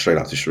coming out straight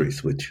off the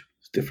streets, which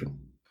is different.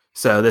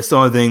 So that's the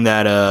only thing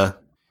that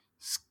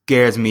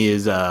scares me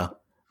is I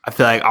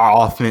feel like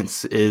our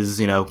offense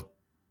is,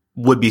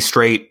 would be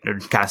straight or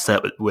kind of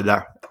set with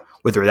or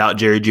without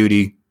Jerry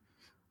Jeudy,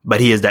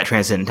 but he is that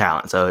transcendent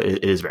talent, so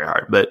it is very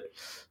hard. But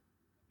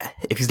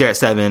if he's there at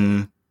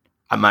 7,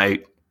 I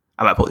might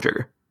pull the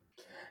trigger.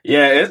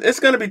 Yeah, it's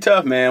going to be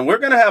tough, man. We're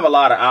going to have a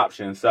lot of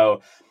options,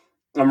 so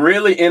I'm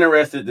really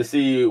interested to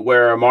see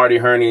where Marty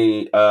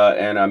Hurney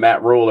and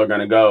Matt Rule are going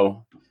to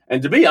go.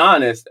 And to be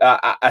honest,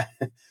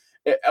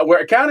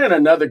 we're kind of in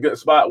another good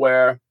spot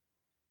where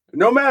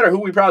no matter who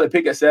we probably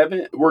pick at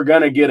 7, we're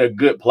going to get a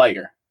good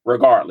player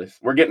regardless.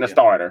 We're getting a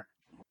starter.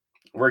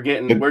 We're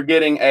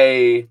getting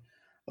a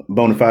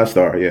bona fide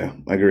star. Yeah,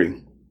 I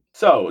agree.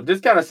 So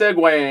just kind of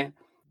segueing,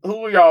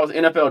 who are y'all's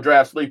NFL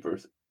draft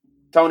sleepers?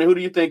 Tony, who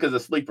do you think is a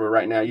sleeper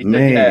right now? You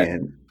think that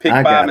pick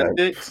 5 and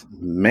 6?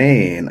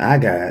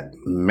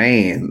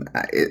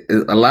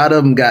 A lot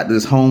of them got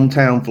this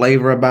hometown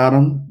flavor about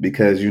them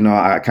because,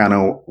 I kind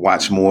of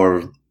watch more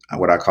of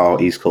what I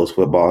call East Coast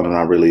football, and I'm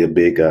not really a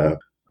big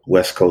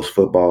West Coast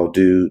football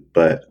dude.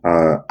 But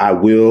I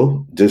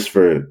will, just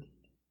for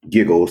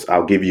giggles,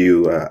 I'll give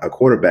you a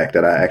quarterback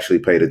that I actually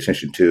paid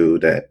attention to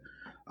that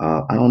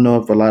I don't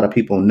know if a lot of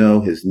people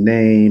know his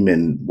name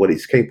and what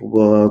he's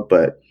capable of,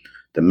 but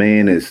the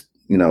man is,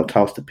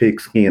 tossed the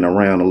pigskin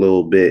around a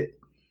little bit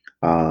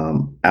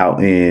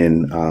out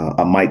in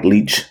a Mike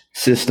Leach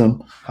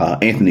system.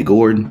 Anthony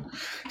Gordon,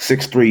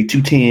 6'3",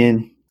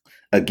 210.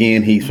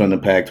 Again, he's from the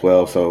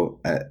Pac-12,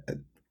 so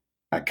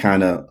I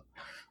kind of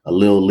a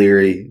little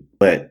leery.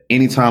 But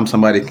anytime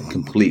somebody can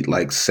complete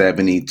like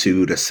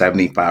 72 to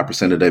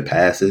 75% of their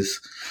passes,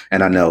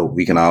 and I know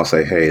we can all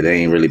say, hey, they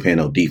ain't really playing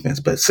no defense,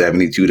 but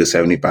 72 to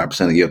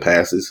 75% of your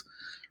passes,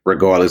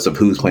 regardless of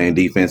who's playing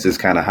defense, is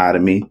kind of high to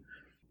me.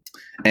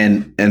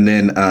 And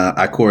then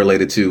I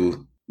correlated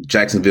to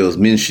Jacksonville's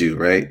Minshew,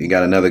 right? You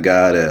got another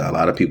guy that a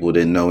lot of people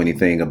didn't know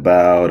anything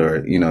about,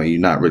 or, you're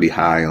not really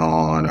high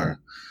on, or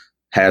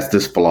has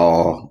this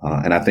flaw.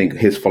 And I think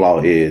his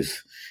flaw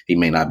is he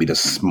may not be the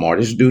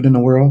smartest dude in the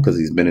world because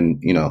he's been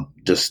in,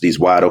 just these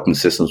wide open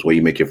systems where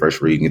you make your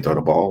first read and you throw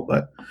the ball.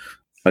 But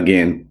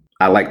again,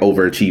 I like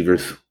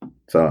overachievers.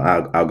 So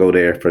I'll go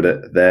there for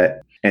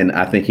that. And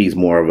I think he's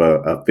more of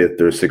a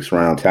 5th or 6th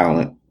round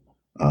talent.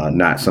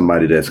 Not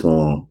somebody that's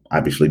going to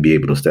obviously be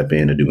able to step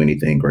in and do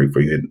anything great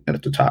for you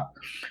at the top.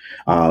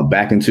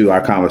 Back into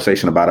our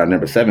conversation about our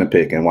number 7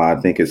 pick and why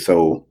I think it's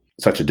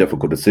such a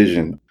difficult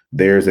decision.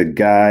 There's a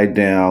guy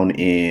down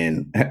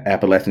in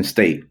Appalachian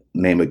State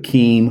named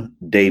Akeem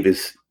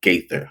Davis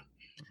Gaither,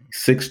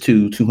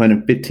 6'2",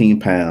 215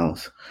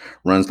 pounds,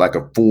 runs like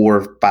a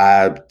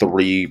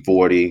 4.53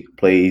 40,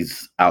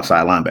 plays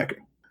outside linebacker.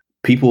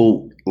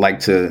 people like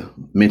to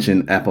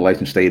mention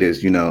Appalachian State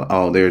as,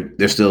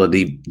 they're still a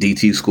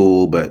DT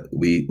school, but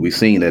we've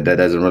seen that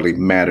doesn't really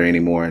matter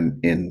anymore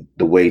in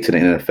the way to the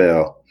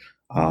NFL.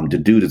 The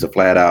dude is a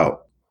flat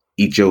out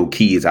eat your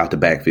keys out the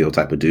backfield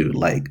type of dude.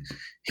 Like,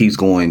 he's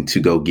going to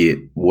go get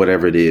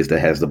whatever it is that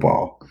has the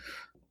ball.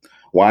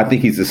 While I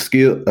think he's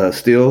a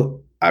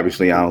still,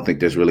 obviously, I don't think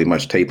there's really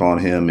much tape on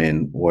him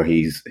and where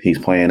he's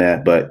playing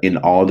at. But in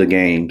all the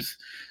games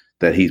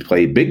that he's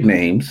played, big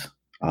names,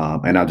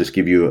 and I'll just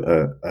give you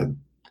a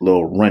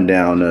little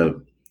rundown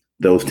of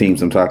those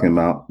teams I'm talking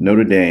about: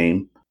 Notre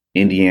Dame,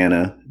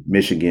 Indiana,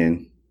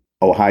 Michigan,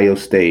 Ohio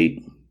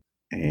State,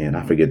 and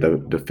I forget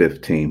the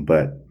fifth team.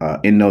 But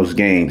in those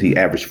games, he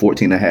averaged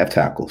 14 and a half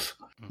tackles,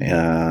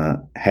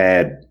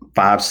 had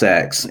 5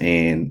 sacks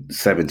and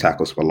 7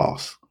 tackles for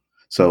loss.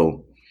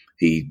 So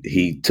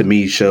he to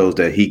me shows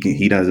that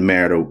he doesn't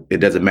matter. It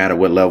doesn't matter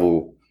what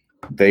level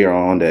they are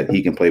on, that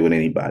he can play with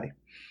anybody.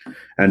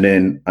 And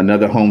then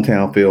another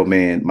hometown field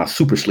man, my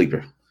super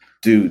sleeper,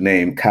 dude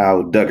named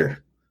Kyle Duggar,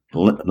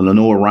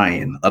 Lenore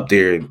Ryan, up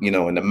there,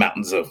 in the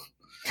mountains of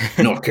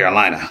North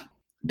Carolina.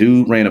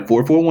 Dude ran a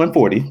 4.4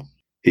 140.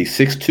 He's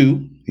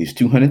 6'2". He's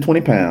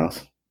 220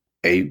 pounds.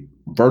 A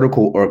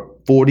vertical or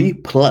 40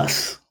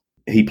 plus.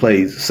 He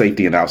plays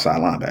safety and outside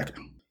linebacker.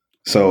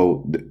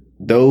 So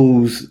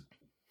those,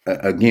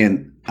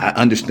 again, I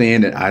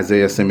understand that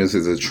Isaiah Simmons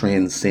is a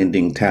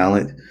transcending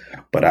talent,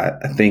 but I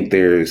think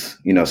there's,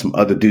 some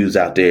other dudes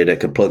out there that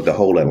could plug the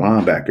hole at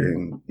linebacker,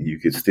 and you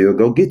could still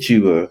go get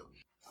you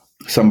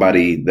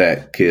somebody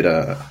that could,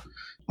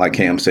 like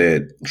Cam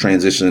said,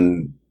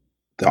 transition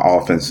the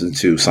offense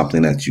into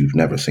something that you've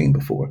never seen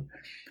before.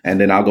 And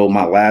then I'll go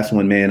my last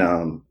one, man.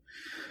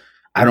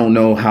 I don't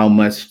know how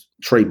much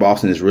Trey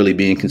Boston is really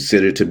being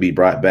considered to be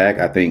brought back.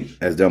 I think,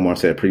 as Delmar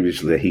said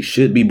previously, that he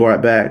should be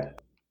brought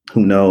back.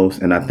 Who knows?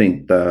 And I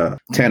think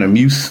Tanner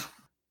Muse,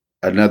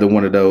 another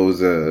one of those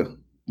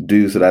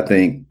dudes that I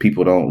think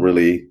people don't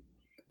really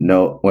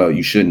know. Well,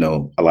 you should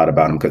know a lot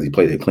about him because he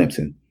played at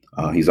Clemson.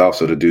 He's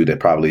also the dude that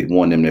probably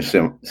won them their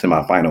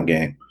semifinal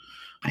game.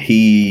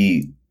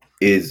 He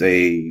is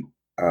a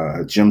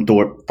Jim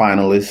Thorpe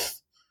finalist.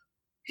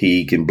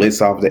 He can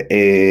blitz off the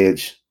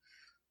edge.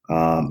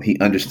 He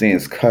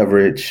understands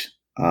coverage.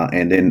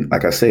 And then,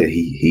 like I said,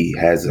 he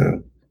has a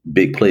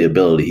big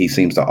playability. He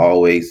seems to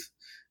always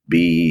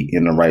be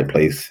in the right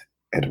place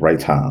at the right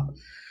time.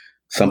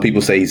 Some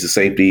people say he's a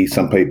safety.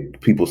 Some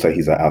people say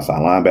he's an outside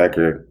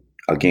linebacker.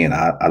 Again,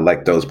 I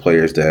like those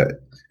players that,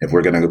 if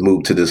we're going to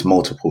move to this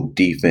multiple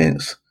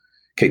defense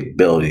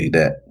capability,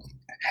 that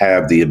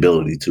have the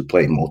ability to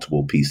play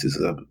multiple pieces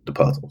of the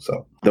puzzle.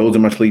 So those are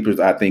my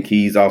sleepers. I think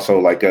he's also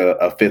like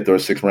a 5th or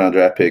 6th round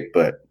draft pick,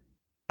 but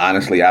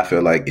honestly, I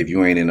feel like if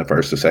you ain't in the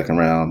 1st or 2nd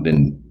round,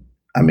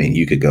 then,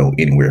 you could go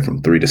anywhere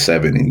from 3 to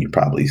 7, and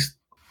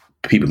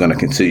people are going to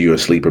consider you a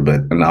sleeper.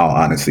 But in all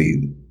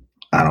honesty,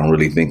 I don't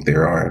really think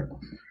there are,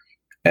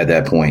 at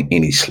that point,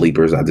 any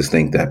sleepers. I just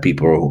think that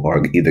people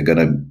are either going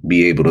to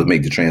be able to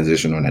make the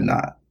transition or they're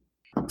not.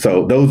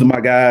 So those are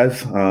my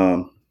guys.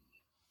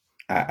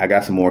 I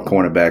got some more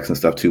cornerbacks and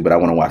stuff too, but I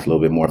want to watch a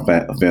little bit more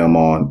film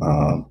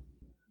on.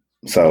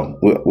 So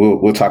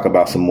we'll talk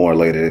about some more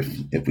later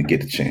if we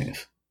get the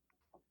chance.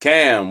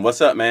 Cam,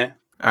 what's up, man?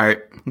 All right,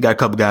 got a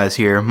couple guys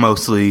here,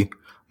 mostly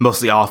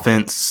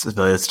offense.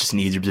 It's just an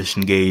easier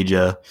position to gauge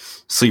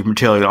sleeper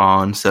material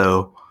on.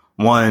 So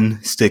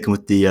one, sticking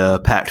with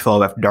the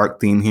Pac-12 After Dark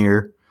theme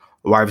here,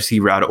 wide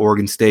receiver out of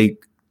Oregon State.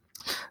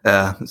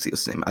 Let's see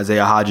what's his name,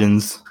 Isaiah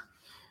Hodgins,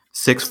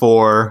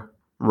 6'4",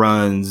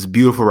 runs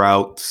beautiful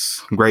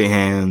routes, great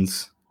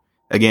hands.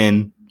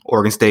 Again,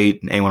 Oregon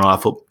State didn't win a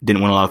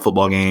lot of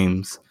football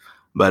games,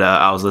 but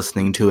I was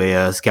listening to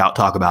a scout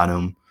talk about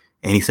him,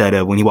 and he said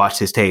when he watched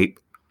his tape,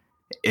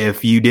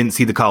 if you didn't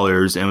see the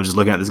colors and was just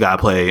looking at this guy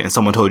play, and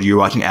someone told you were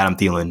watching Adam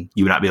Thielen,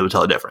 you would not be able to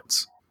tell the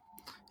difference.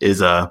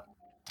 Is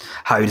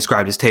how he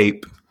described his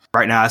tape.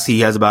 Right now, I see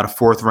he has about a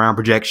 4th round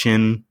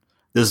projection.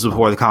 This is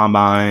before the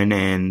combine,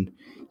 and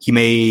he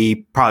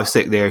may probably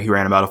stick there. He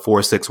ran about a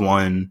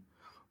 4.61.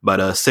 But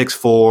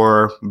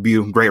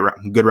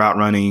 6'4", good route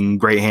running,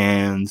 great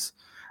hands.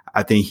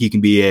 I think he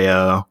can be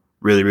a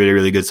really, really,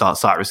 really good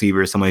slot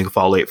receiver, somebody who can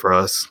fall late for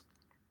us.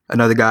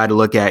 Another guy to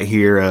look at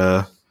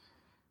here,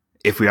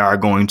 if we are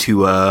going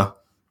to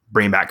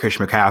bring back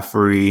Christian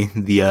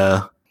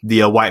McCaffrey,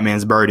 the white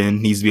man's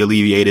burden needs to be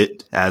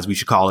alleviated, as we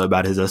should call it,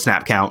 about his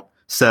snap count.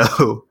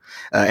 So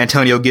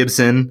Antonio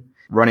Gibson,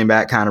 running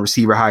back kind of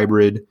receiver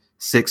hybrid,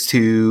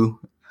 6'2",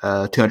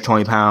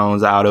 220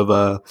 pounds, out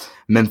of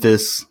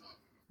Memphis.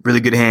 Really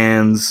good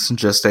hands,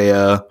 just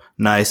a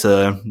nice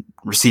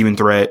receiving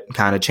threat,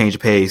 kind of change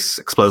of pace,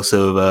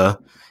 explosive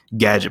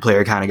gadget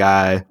player kind of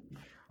guy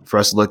for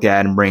us to look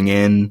at and bring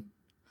in.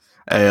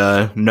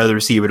 Another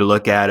receiver to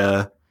look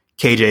at,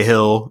 KJ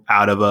Hill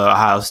out of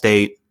Ohio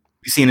State.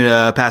 We've seen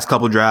it past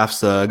couple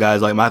drafts,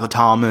 guys like Michael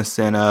Thomas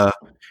and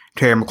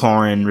Terry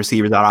McLaurin,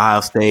 receivers out of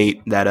Ohio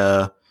State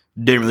that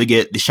didn't really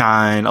get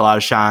a lot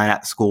of shine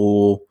at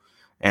school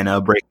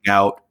and breaking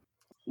out.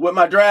 With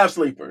my draft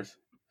sleepers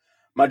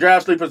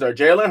are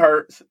Jalen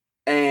Hurts,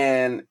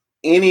 and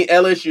any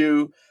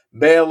LSU,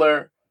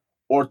 Baylor,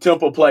 or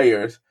Temple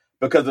players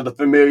because of the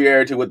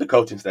familiarity with the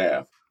coaching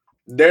staff.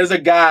 There's a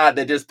guy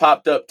that just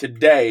popped up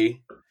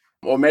today,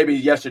 or maybe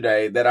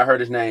yesterday, that I heard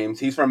his name.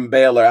 He's from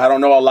Baylor. I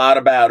don't know a lot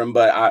about him,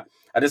 but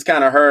I just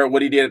kind of heard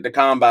what he did at the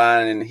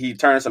combine, and he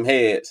turned some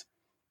heads.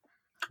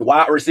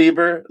 Wide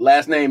receiver,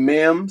 last name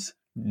Mims.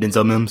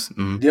 Denzel Mims?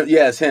 Mm-hmm.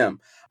 Yeah, it's him.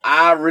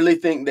 I really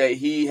think that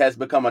he has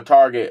become a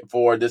target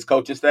for this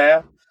coaching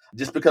staff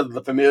just because of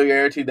the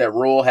familiarity that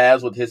Rule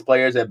has with his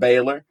players at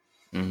Baylor.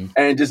 Mm-hmm.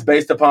 And just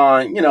based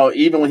upon,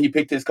 even when he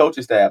picked his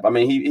coaching staff, I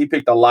mean, he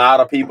picked a lot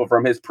of people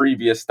from his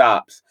previous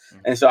stops.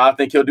 Mm-hmm. And so I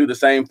think he'll do the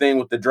same thing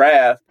with the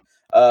draft.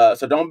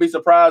 So don't be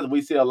surprised if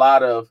we see a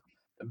lot of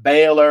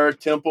Baylor,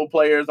 Temple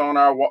players on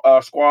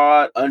our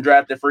squad,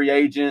 undrafted free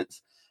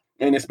agents,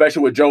 and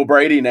especially with Joe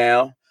Brady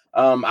now.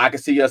 I can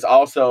see us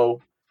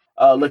also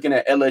looking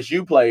at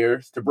LSU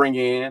players to bring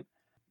in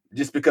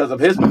just because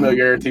of his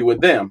familiarity with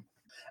them.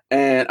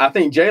 And I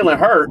think Jalen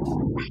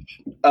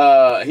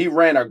Hurts, he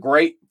ran a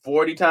great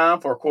 40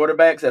 time for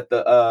quarterbacks at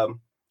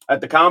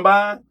the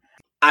combine.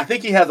 I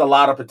think he has a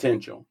lot of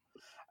potential.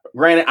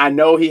 Granted, I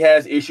know he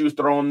has issues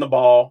throwing the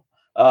ball.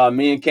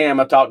 Me and Cam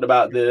have talked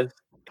about this,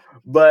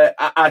 but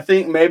I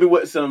think maybe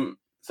with some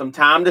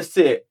time to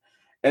sit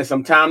and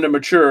some time to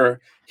mature,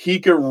 he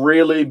could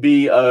really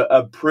be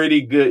a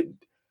pretty good,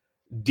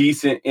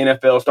 decent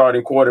NFL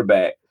starting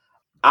quarterback.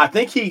 I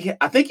think he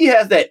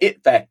has that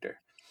it factor.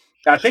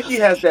 I think he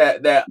has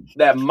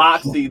that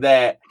moxie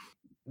that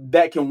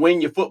can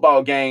win your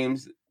football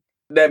games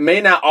that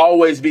may not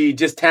always be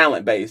just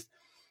talent based.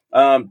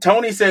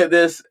 Tony said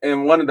this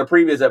in one of the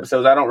previous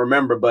episodes. I don't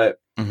remember, but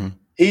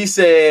he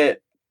said,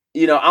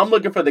 I'm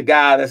looking for the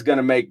guy that's going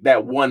to make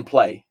that one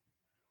play.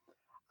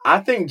 I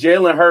think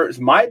Jalen Hurts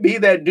might be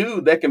that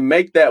dude that can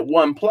make that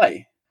one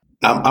play.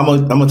 I'm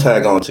gonna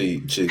tag on to the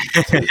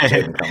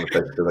Jalen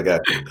conversation because I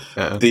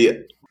got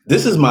you.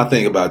 This is my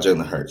thing about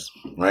Jalen Hurts,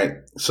 right?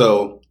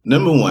 So,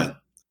 number one,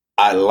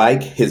 I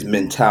like his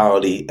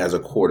mentality as a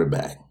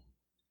quarterback,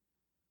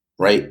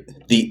 right?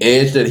 The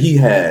edge that he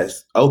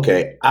has.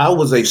 Okay, I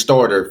was a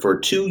starter for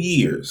 2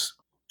 years.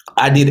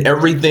 I did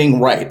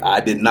everything right. I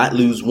did not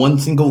lose one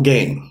single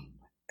game.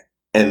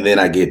 And then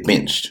I get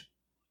benched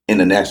in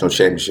the national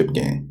championship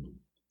game.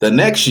 The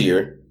next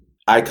year,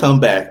 I come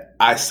back.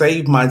 I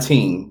save my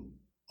team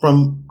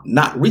from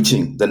not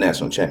reaching the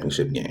national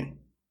championship game.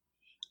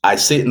 I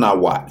sit and I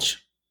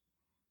watch.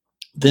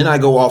 Then I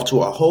go off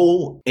to a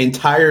whole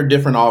entire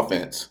different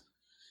offense.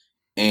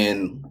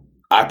 And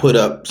I put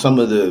up some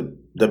of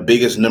the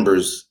biggest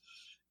numbers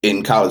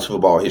in college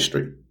football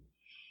history.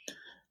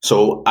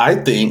 So I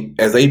think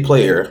as a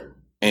player,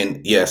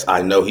 and yes,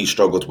 I know he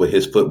struggles with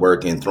his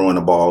footwork and throwing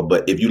the ball,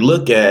 but if you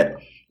look at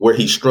where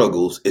he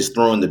struggles, it's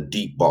throwing the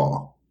deep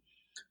ball.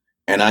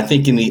 And I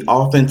think in the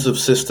offensive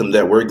system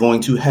that we're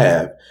going to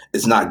have,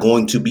 it's not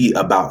going to be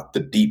about the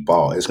deep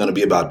ball. It's going to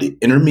be about the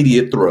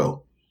intermediate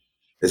throw.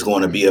 It's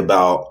going to be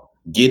about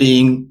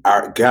getting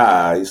our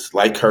guys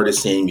like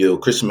Curtis Samuel,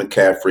 Christian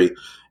McCaffrey,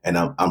 and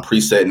I'm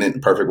presetting it in the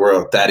perfect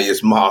world,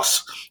 Thaddeus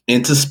Moss,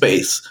 into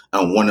space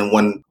on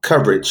one-on-one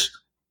coverage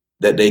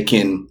that they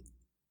can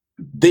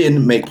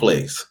then make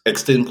plays,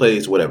 extend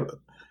plays, whatever.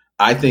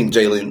 I think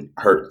Jalen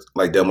Hurts,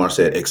 like Delmar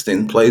said,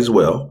 extend plays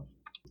well.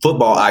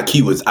 Football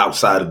IQ is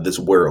outside of this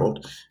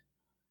world.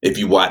 If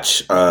you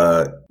watch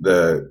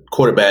the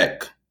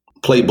quarterback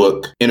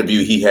playbook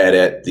interview he had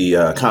at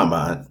the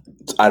combine,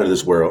 it's out of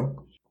this world.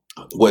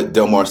 What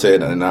Delmar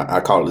said, and I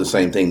call it the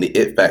same thing, the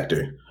it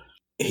factor.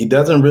 He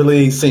doesn't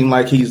really seem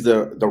like he's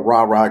the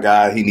rah-rah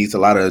guy. He needs a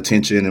lot of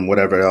attention and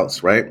whatever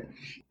else, right?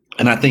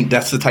 And I think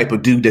that's the type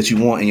of dude that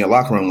you want in your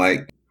locker room.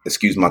 Like,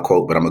 excuse my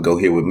quote, but I'm going to go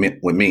here with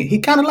me. He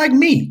kind of like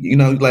me,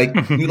 like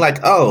you're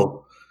like,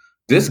 oh,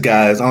 this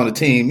guy's on the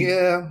team.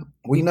 Yeah,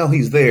 we know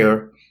he's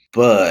there.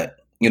 But,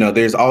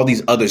 there's all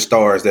these other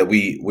stars that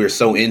we're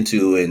so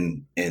into.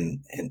 And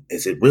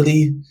is he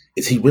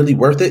really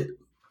worth it?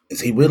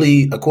 Is he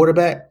really a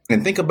quarterback?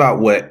 And think about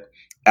what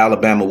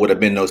Alabama would have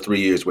been those 3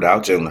 years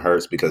without Jalen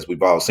Hurts, because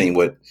we've all seen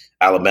what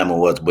Alabama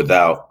was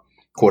without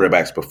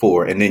quarterbacks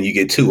before. And then you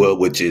get Tua,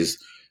 which is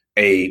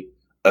a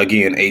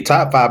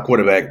top 5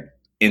 quarterback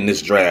in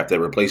this draft that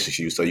replaces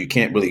you. So you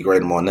can't really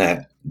grade him on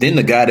that. Then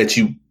the guy that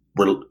you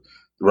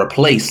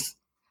replaced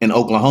in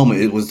Oklahoma,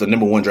 it was the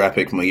number 1 draft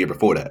pick from a year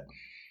before that.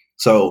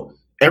 So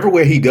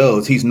everywhere he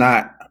goes, he's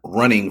not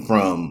running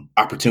from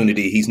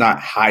opportunity. He's not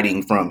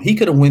hiding from. He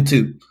could have went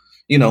to,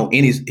 he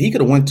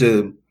could have went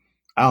to,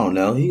 I don't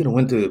know, he could have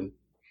went to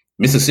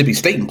Mississippi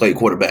State and played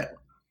quarterback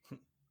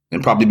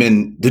and probably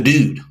been the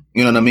dude.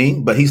 You know what I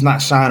mean? But he's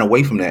not shying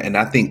away from that. And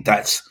I think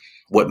that's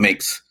what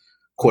makes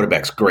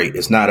quarterbacks great.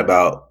 It's not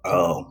about,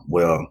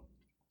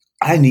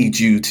 I need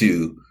you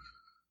to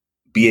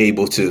be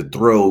able to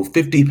throw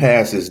 50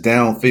 passes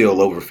downfield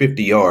over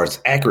 50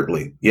 yards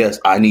accurately. Yes,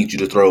 I need you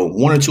to throw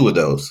 1 or 2 of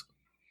those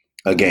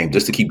a game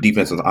just to keep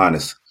defenses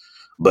honest.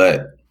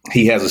 But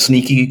he has a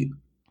sneaky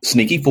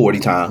 40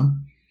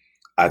 time.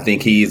 I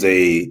think he's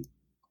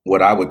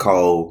what I would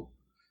call,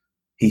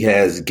 he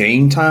has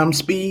game time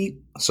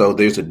speed. So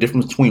there's a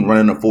difference between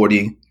running a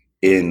 40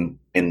 in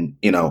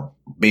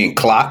being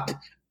clocked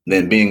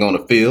than being on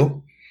the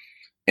field.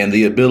 And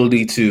the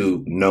ability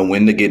to know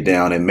when to get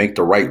down and make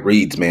the right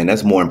reads, man,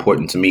 that's more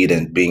important to me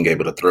than being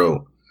able to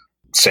throw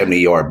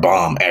 70-yard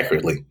bomb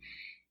accurately.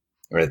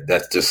 Right?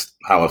 That's just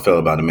how I felt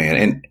about the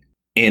man.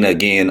 And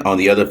again, on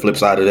the other flip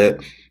side of that,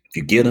 if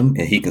you get him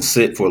and he can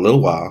sit for a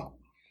little while,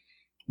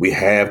 we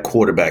have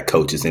quarterback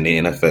coaches in the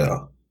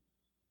NFL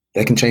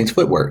that can change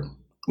footwork.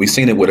 We've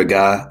seen it with a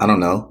guy, I don't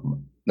know,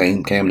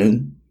 named Cam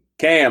Newton.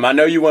 Cam, I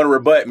know you want to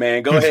rebut,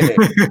 man. Go ahead.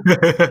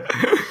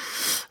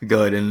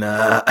 Go ahead and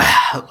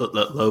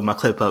load my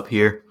clip up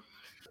here.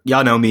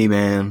 Y'all know me,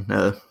 man.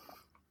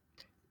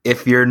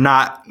 If you're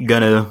not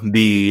going to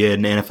be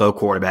an NFL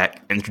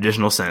quarterback in the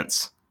traditional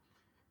sense,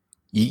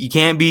 you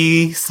can't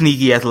be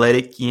sneaky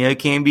athletic. You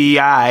can't be,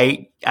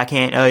 I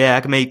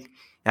can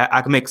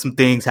make some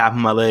things happen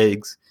with my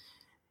legs.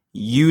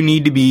 You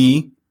need to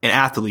be an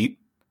athlete,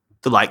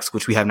 the likes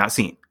which we have not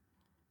seen.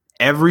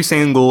 Every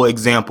single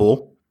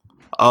example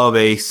of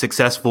a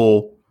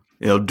successful,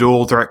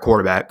 dual threat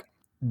quarterback,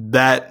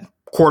 that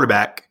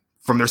quarterback,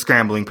 from their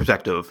scrambling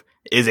perspective,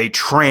 is a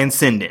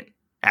transcendent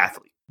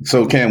athlete.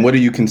 So, Cam, what do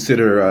you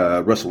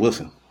consider Russell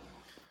Wilson?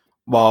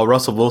 While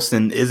Russell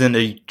Wilson isn't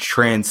a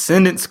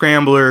transcendent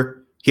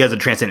scrambler, he has a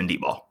transcendent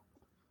deep ball.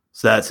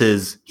 So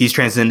he's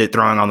transcendent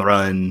throwing on the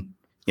run.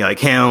 Like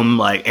him,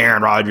 like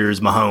Aaron Rodgers,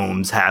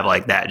 Mahomes have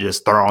like that,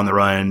 just throw on the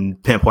run,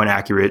 pinpoint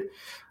accurate.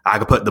 I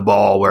could put the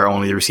ball where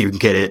only the receiver can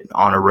get it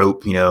on a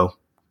rope,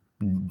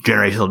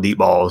 generational deep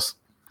balls.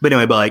 But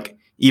anyway,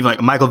 even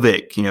like Michael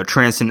Vick,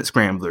 transcendent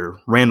scrambler,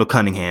 Randall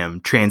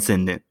Cunningham,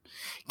 transcendent,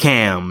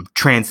 Cam,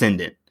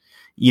 transcendent.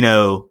 You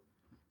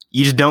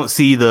just don't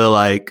see the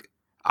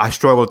I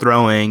struggle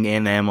throwing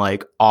and I'm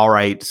all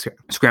right,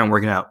 scram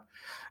working out.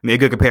 I mean, a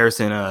good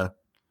comparison,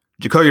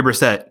 Jacoby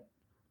Brissett,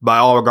 by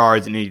all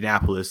regards in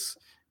Indianapolis,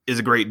 is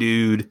a great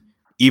dude.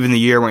 Even the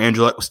year when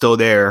Andrew Luck was still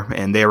there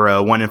and they were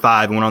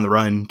 1-5 and went on the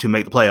run to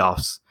make the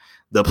playoffs,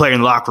 the player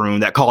in the locker room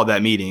that called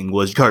that meeting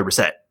was Jacoby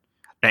Brissett,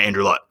 not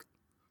Andrew Luck,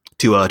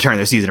 to turn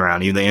their season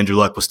around. Even though Andrew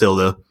Luck was still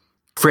the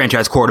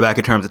franchise quarterback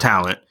in terms of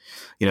talent,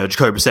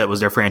 Jacoby Brissett was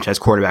their franchise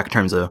quarterback in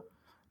terms of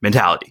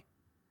mentality.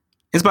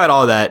 In spite of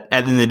all that,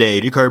 at the end of the day,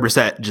 Jacoby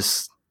Brissett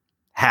just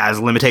has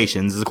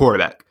limitations as a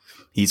quarterback.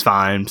 He's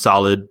fine,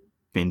 solid,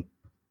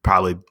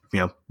 probably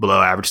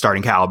below average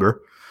starting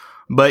caliber.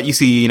 But you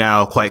see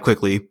now quite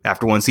quickly,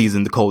 after one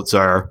season, the Colts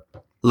are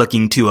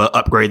looking to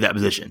upgrade that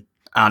position.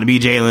 To be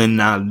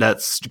Jalen,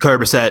 that's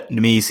Jacoby Brissett, to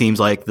me, seems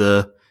like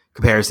the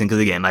comparison. Because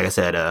again, like I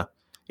said,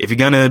 if you're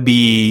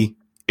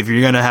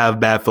gonna have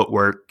bad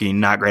footwork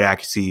and not great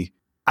accuracy,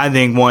 I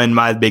think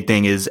my big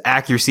thing is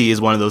accuracy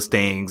is one of those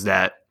things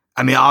that,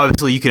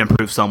 obviously you can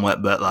improve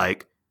somewhat, but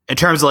in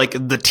terms of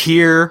the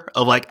tier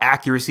of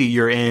accuracy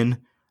you're in,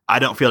 I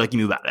don't feel like you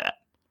move out of that.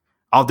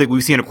 I don't think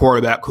we've seen a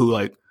quarterback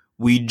who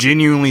we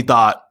genuinely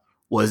thought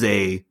was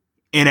a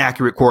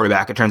inaccurate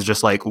quarterback in terms of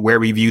just where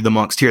we view the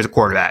amongst tiers of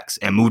quarterbacks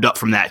and moved up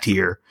from that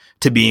tier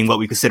to being what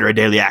we consider a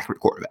daily accurate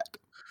quarterback.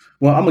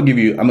 Well, I'm gonna give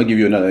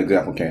you another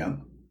example,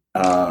 Cam.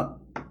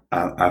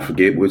 I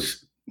forget which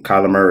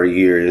Kyler Murray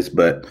year is,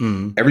 but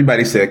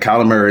everybody said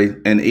Kyler Murray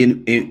and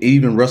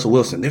even Russell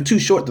Wilson, they're too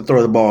short to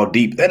throw the ball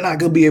deep. They're not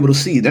going to be able to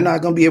see. They're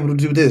not going to be able to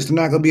do this. They're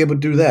not going to be able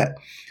to do that.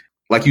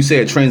 Like you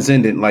said,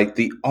 transcendent.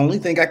 The only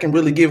thing I can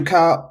really give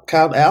Kyle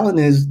Allen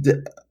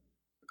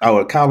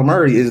Kyler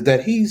Murray is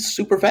that he's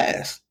super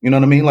fast. You know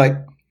what I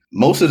mean?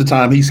 Most of the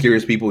time he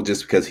scares people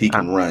just because he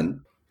can run.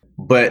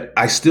 But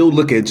I still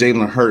look at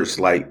Jalen Hurts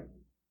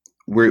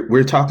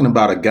we're talking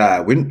about a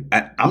guy.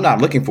 I'm not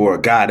looking for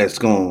a guy that's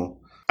going.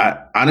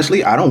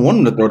 Honestly, I don't want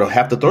him to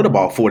have to throw the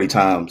ball 40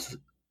 times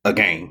a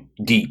game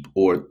deep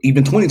or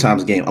even 20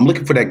 times a game. I'm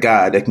looking for that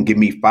guy that can give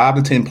me 5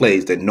 to 10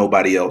 plays that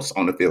nobody else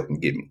on the field can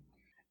give me.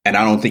 And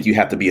I don't think you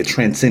have to be a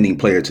transcending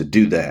player to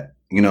do that.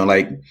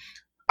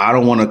 I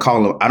don't want to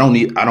call him. I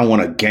don't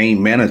want a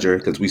game manager,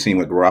 because we've seen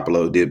what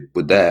Garoppolo did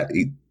with that.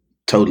 He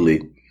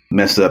totally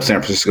messed up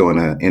San Francisco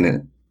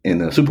in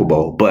the Super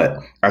Bowl. But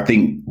I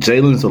think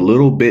Jalen's a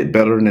little bit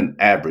better than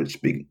average,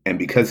 and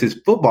because his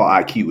football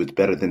IQ is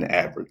better than the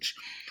average,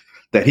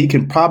 that he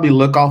can probably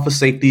look off a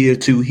safety or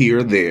two here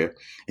or there,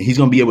 and he's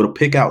going to be able to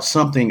pick out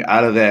something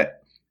out of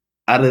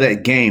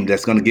that game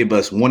that's going to give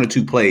us 1 or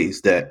 2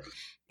 plays that,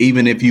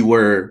 even if you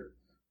were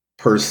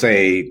per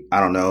se,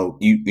 I don't know,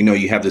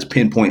 you have this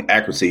pinpoint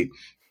accuracy.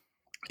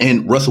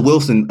 And Russell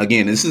Wilson,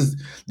 again, this is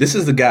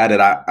the guy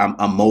that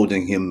I'm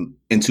molding him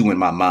into in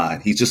my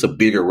mind. He's just a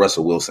bigger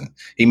Russell Wilson.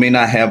 He may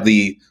not have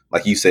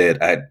like you said,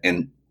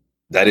 and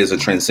that is a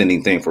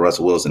transcending thing for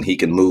Russell Wilson. He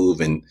can move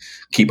and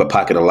keep a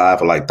pocket alive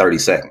for 30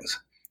 seconds,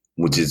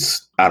 which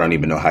is, I don't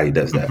even know how he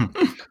does that.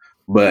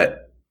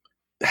 But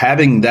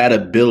having that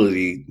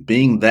ability,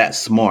 being that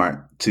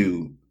smart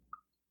to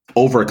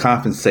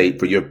overcompensate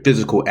for your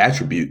physical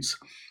attributes,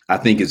 I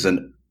think is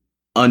an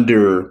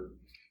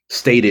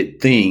understated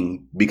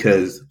thing,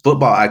 because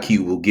football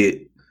IQ will get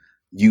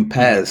you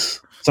past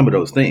some of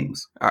those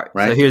things. All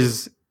right.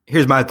 So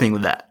here's my thing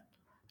with that.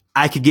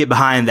 I could get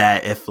behind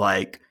that if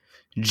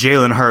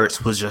Jalen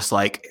Hurts was just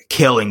like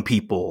killing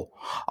people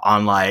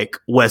on like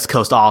West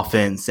Coast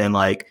offense and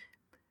like,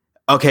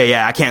 okay,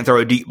 yeah, I can't throw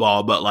a deep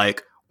ball, but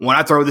like when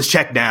I throw this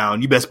check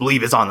down, you best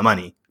believe it's on the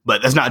money.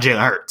 But that's not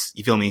Jalen Hurts.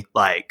 You feel me?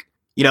 Like,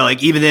 you know,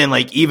 like even then,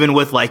 like even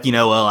with like, you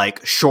know, a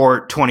like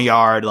short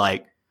 20-yard,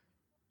 like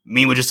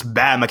with just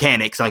bad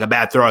mechanics, like a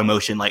bad throwing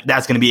motion, like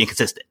that's going to be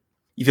inconsistent.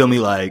 You feel me?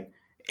 Like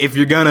if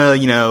you're going to,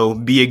 you know,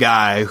 be a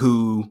guy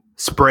who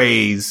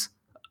sprays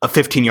a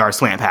 15-yard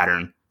slant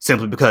pattern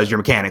simply because your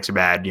mechanics are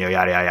bad, you know,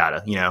 yada, yada,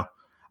 yada, you know,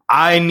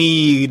 I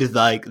need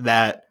like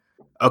that.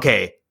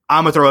 Okay,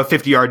 I'm going to throw a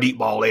 50-yard deep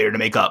ball later to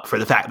make up for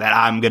the fact that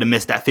I'm going to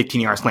miss that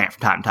 15-yard slant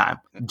from time to time.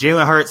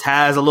 Jalen Hurts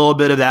has a little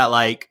bit of that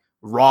like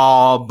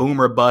raw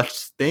boomer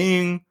bust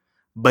thing,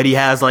 but he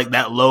has like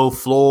that low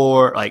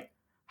floor, like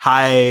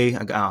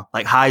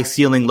high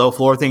ceiling, low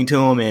floor thing to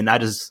him. And I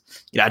just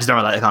don't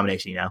really like that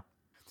combination, you know?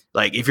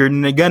 Like if you're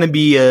going to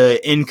be a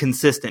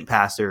inconsistent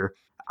passer,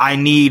 I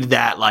need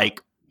that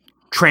like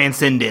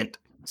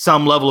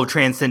some level of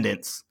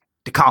transcendence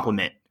to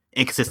complement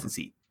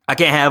inconsistency. I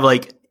can't have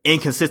like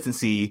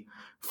inconsistency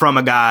from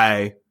a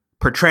guy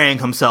portraying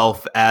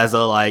himself as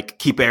a like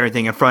keep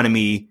everything in front of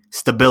me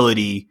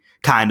stability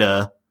kind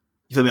of,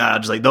 you feel me? I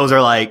just like those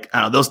are like,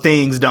 I don't know, those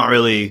things don't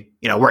really,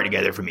 you know, work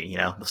together for me, you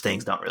know, those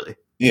things don't really.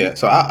 Yeah,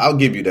 so I'll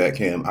give you that,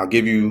 Cam. I'll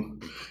give you,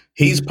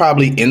 he's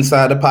probably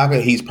inside the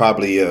pocket. He's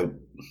probably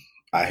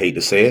I hate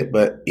to say it,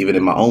 but even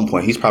in my own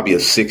point, he's probably a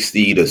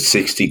 60 to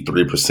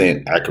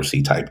 63%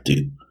 accuracy type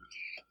dude.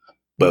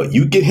 But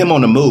you get him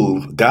on the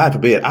move, God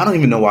forbid, I don't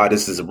even know why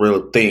this is a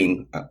real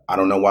thing. I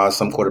don't know why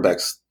some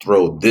quarterbacks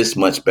throw this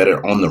much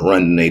better on the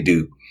run than they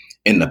do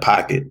in the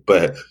pocket.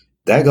 But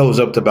that goes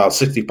up to about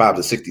 65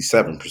 to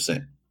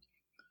 67%.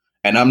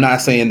 And I'm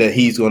not saying that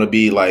he's going to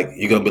be like,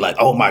 you're going to be like,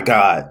 oh my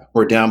God,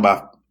 we're down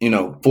by,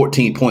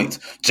 14 points.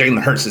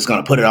 Jalen Hurts is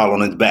going to put it all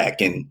on his back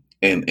and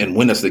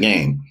win us the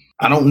game.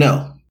 I don't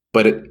know.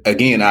 But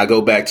again, I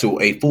go back to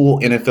a full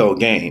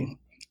NFL game.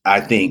 I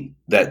think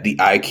that the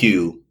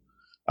IQ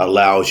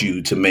allows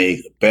you to make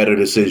better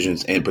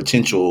decisions and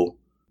potential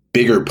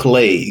bigger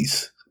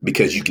plays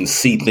because you can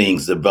see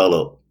things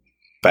develop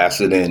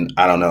faster than,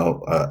 I don't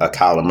know, a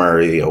Kyler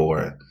Murray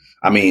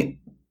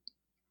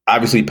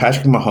obviously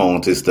Patrick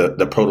Mahomes is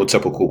the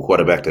prototypical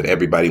quarterback that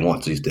everybody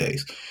wants these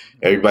days.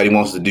 Everybody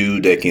wants the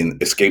dude that can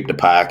escape the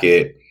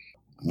pocket,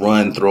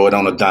 run, throw it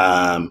on a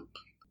dime,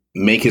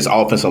 make his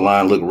offensive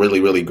line look really,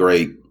 really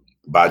great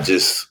by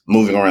just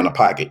moving around the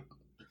pocket.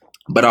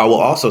 But I will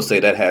also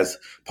say that has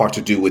part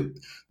to do with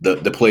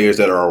the players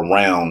that are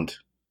around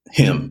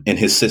him in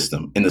his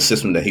system, in the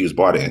system that he was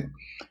brought in.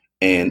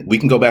 And we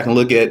can go back and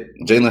look at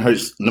Jalen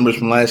Hurts' numbers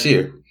from last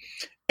year.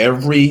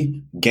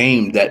 Every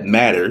game that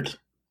mattered,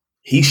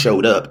 he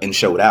showed up and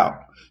showed out.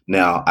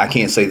 Now, I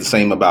can't say the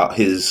same about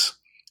his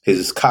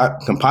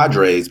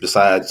compadres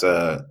besides,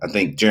 I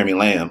think, Jeremy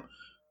Lamb.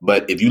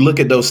 But if you look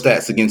at those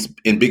stats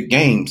in big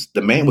games,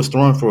 the man was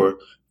throwing for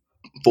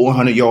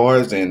 400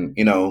 yards and,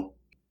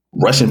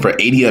 rushing for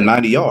 80 or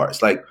 90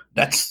 yards. Like,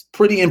 that's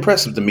pretty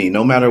impressive to me,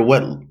 no matter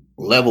what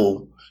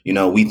level,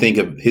 we think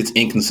of his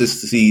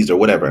inconsistencies or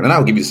whatever. And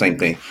I'll give you the same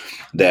thing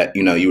that,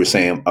 you were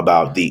saying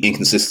about the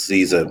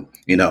inconsistencies of,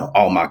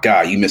 oh my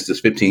God, you missed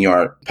this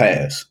 15-yard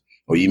pass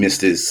or you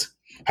missed this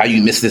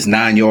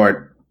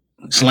 9-yard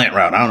slant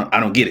route. I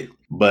don't get it.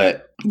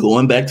 But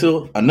going back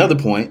to another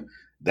point,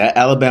 that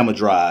Alabama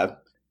drive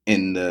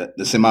in the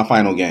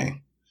semifinal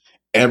game,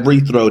 every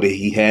throw that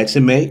he had to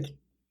make,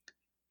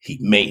 he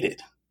made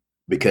it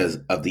because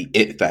of the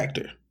it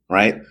factor,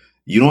 right?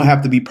 You don't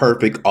have to be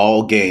perfect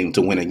all game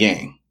to win a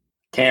game.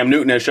 Cam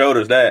Newton has showed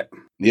us that.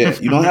 Yeah,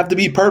 you don't have to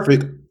be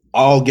perfect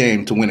all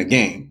game to win a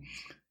game.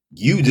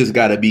 You just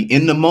got to be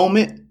in the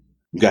moment.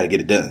 You got to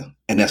get it done.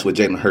 And that's what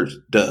Jalen Hurts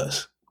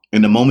does.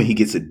 In the moment, he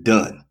gets it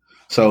done.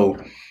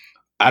 So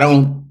I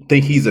don't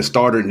think he's a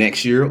starter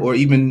next year or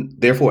even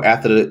therefore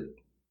after the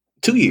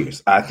 2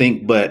 years. I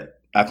think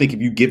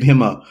if you give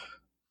him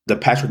the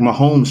Patrick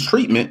Mahomes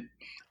treatment,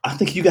 I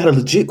think you got a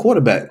legit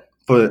quarterback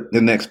for the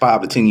next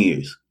 5 to 10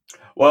 years.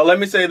 Well, let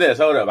me say this.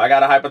 Hold up. I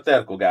got a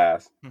hypothetical,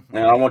 guys.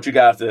 And I want you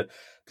guys to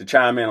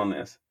chime in on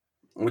this.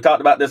 We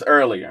talked about this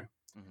earlier.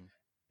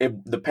 If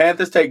the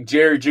Panthers take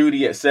Jerry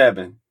Jeudy at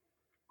 7,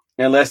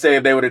 and let's say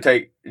if they were to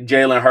take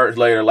Jalen Hurts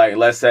later, like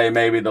let's say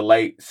maybe the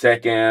late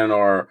second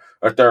or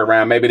third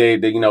round, maybe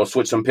they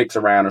switch some picks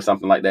around or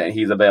something like that, and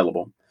he's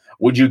available.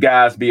 Would you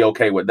guys be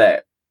okay with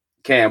that?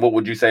 Cam, what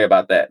would you say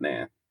about that,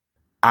 man?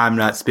 I'm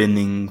not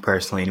spending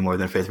personally any more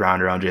than a 5th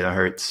rounder on Jalen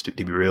Hurts, to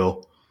be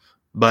real.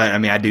 But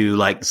I do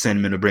like the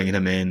sentiment of bringing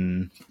him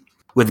in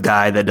with a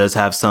guy that does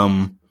have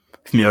some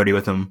familiarity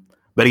with him.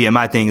 But again,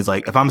 my thing is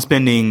like if I'm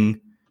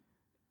spending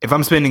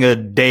a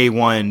day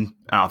one,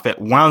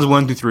 rounds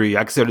 1 through 3,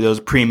 I consider those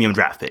premium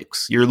draft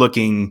picks. You're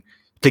looking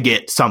to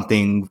get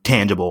something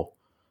tangible.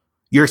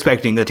 You're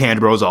expecting a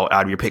tangible result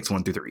out of your picks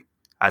 1 through 3.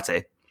 I'd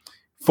say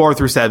 4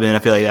 through 7. I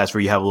feel like that's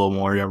where you have a little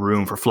more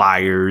room for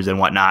flyers and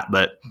whatnot.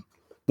 But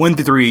 1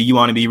 through 3, you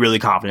want to be really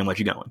confident in what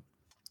you're going.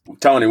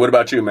 Tony, what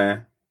about you,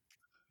 man?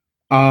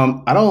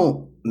 I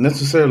don't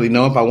necessarily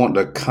know if I want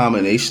the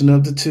combination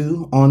of the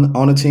two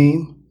on a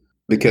team,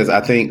 because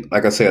I think,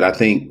 like I said, I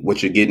think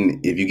what you're getting,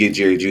 if you get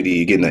Jerry Jeudy,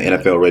 you're getting an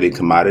NFL ready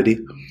commodity.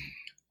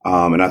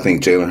 And I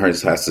think Jalen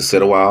Hurts has to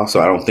sit a while.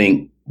 So I don't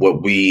think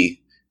what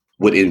we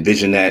would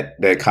envision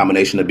that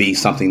combination to be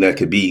something that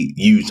could be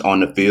used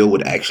on the field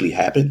would actually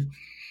happen.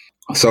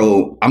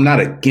 So I'm not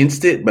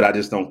against it, but I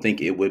just don't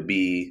think it would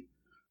be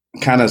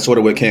kind of sort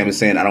of what Cam is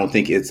saying. I don't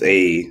think it's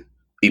a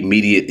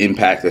immediate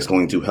impact that's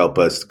going to help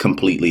us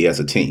completely as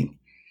a team.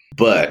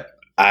 But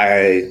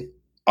I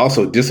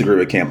also disagree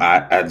with Cam.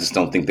 I just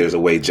don't think there's a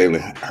way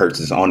Jalen Hurts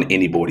is on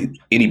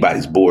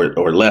anybody's board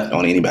or left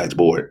on anybody's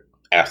board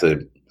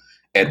after,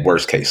 at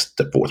worst case,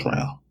 the fourth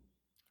round.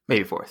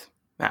 Maybe fourth.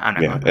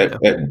 I'm not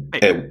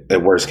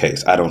at worst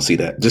case, I don't see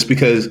that. Just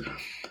because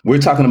we're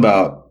talking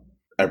about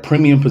a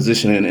premium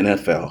position in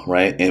NFL,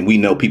 right? And we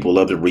know people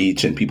love to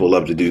reach and people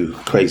love to do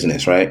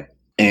craziness, right?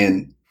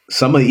 And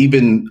Patrick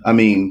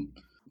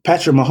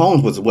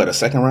Mahomes was what, a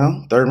second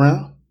round, third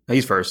round?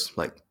 He's first.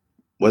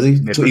 Was he?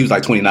 He was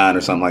like 29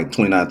 or something, like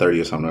 29,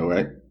 30 or something,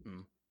 right?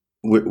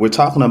 We're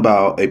talking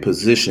about a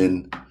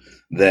position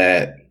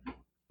that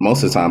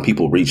most of the time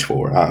people reach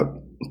for.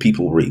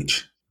 People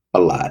reach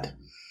a lot.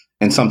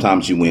 And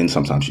sometimes you win,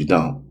 sometimes you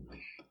don't.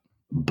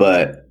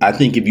 But I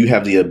think if you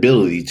have the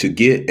ability to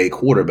get a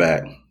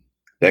quarterback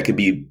that could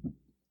be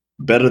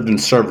better than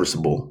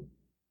serviceable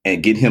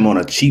and get him on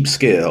a cheap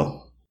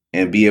scale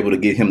and be able to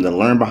get him to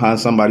learn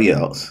behind somebody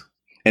else,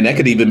 and that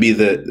could even be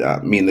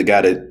the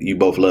guy that you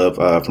both love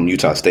from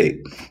Utah State.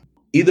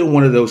 Either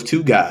one of those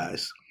two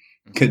guys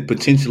could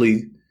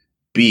potentially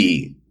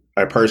be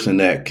a person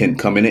that can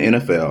come in the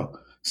NFL,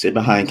 sit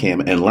behind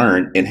Cam and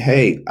learn. And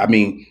hey,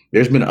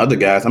 there's been other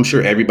guys. I'm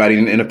sure everybody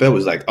in the NFL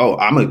was like, oh,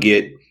 I'm going to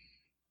get,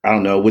 I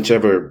don't know,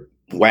 whichever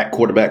whack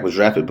quarterback was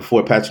drafted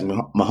before Patrick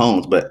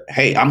Mahomes. But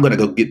hey, I'm going to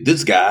go get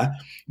this guy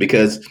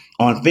because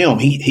on film,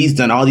 he's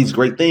done all these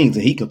great things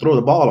and he can throw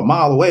the ball a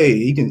mile away.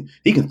 He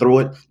can throw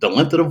it the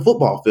length of the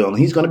football field and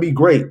he's going to be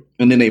great.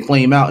 And then they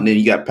flame out. And then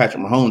you got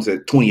Patrick Mahomes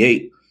at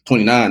 28,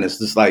 29. It's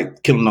just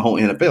like killing the whole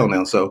NFL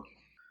now. So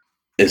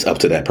it's up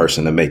to that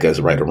person to make us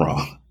right or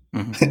wrong.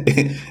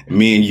 Mm-hmm.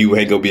 Me and you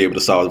ain't gonna be able to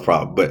solve the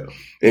problem, but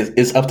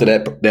it's up to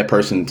that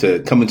person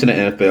to come into the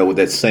NFL with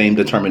that same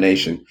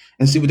determination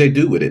and see what they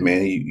do with it,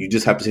 man. You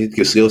just have to take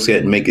your skill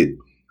set and make it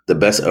the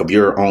best of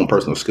your own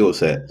personal skill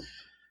set.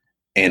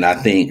 And I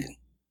think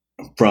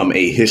from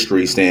a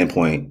history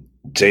standpoint,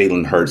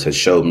 Jalen Hurts has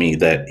showed me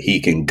that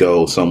he can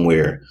go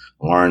somewhere,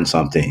 learn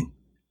something,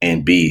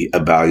 and be a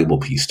valuable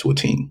piece to a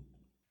team.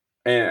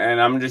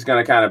 And I'm just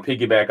going to kind of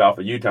piggyback off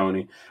of you,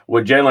 Tony.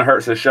 What Jalen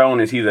Hurts has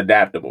shown is he's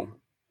adaptable.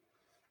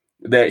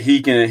 That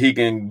he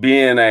can be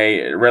in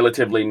a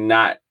relatively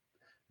not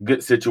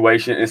good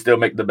situation and still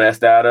make the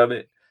best out of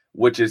it,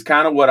 which is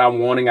kind of what I'm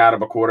wanting out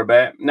of a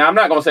quarterback. Now, I'm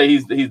not going to say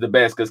he's the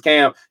best because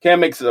Cam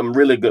makes some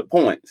really good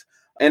points.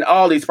 And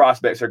all these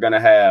prospects are going to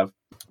have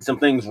some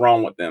things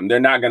wrong with them. They're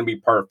not going to be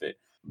perfect.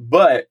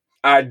 But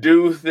I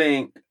do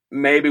think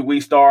maybe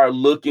we start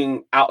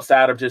looking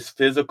outside of just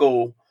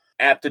physical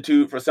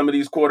aptitude for some of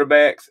these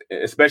quarterbacks,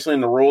 especially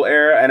in the rural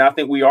era. And I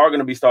think we are going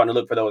to be starting to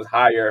look for those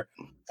higher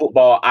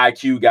football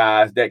IQ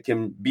guys that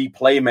can be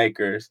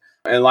playmakers.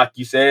 And like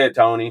you said,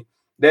 Tony,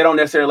 they don't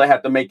necessarily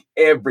have to make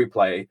every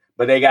play,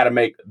 but they got to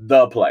make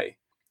the play.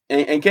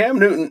 And Cam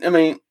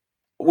Newton,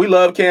 we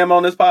love Cam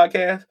on this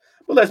podcast,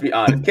 but let's be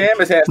honest, Cam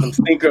has had some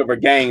stinker of a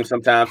game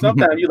sometimes.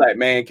 Sometimes you're like,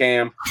 man,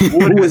 Cam,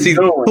 who is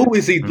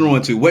he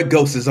throwing to? What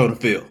ghost is on the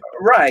field?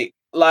 Right.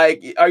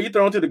 Like, are you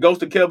throwing to the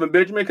ghost of Kelvin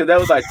Benjamin? Because that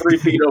was like 3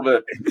 feet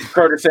over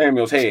Curtis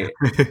Samuel's head.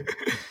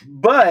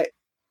 But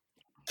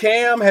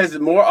Cam has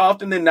more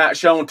often than not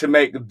shown to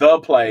make the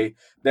play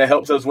that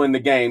helps us win the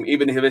game,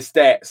 even if his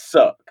stats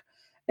suck.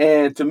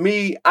 And to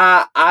me,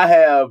 I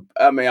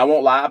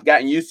won't lie, I've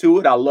gotten used to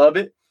it. I love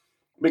it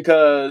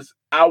because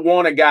I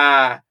want a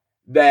guy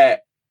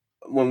that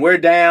when we're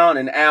down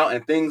and out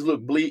and things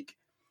look bleak,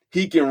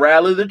 he can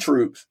rally the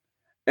troops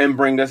and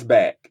bring us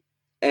back.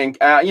 And,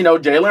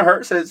 Jalen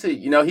Hurts says,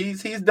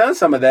 he's done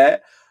some of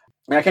that.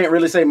 And I can't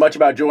really say much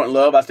about Jordan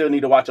Love. I still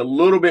need to watch a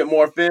little bit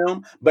more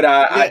film, but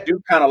I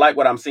do kind of like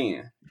what I'm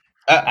seeing.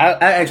 I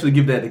actually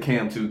give that to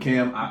Cam, too.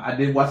 Cam, I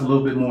did watch a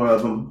little bit more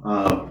of him.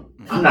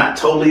 I'm not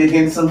totally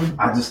against him.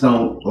 I just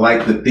don't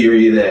like the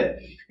theory that,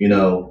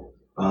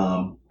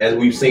 as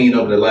we've seen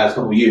over the last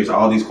couple of years,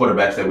 all these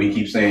quarterbacks that we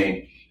keep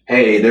saying,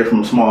 hey, they're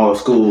from smaller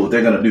schools.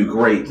 They're going to do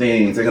great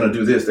things. They're going to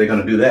do this. They're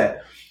going to do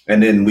that.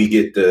 And then we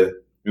get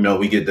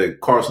the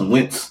Carson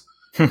Wentz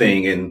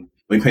thing and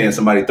we paying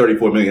somebody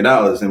 $34 million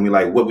and we're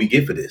like, what we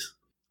get for this?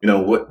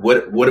 What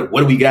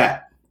do we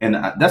got? And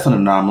that's an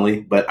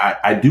anomaly, but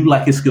I do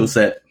like his skill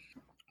set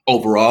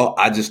overall.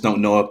 I just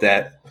don't know if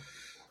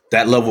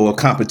that level of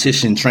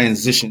competition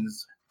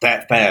transitions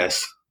that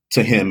fast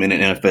to him in the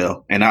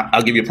NFL. And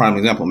I'll give you a prime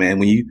example, man.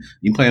 When you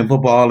playing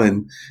football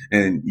and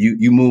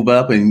you move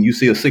up and you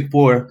see a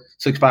 6'4",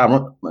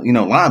 6'5",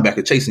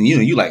 linebacker chasing you,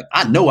 and you like,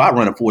 I know I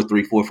run a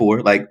 4.3,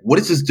 4.4. Like, what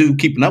is this dude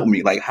keeping up with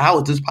me? Like,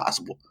 how is this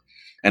possible?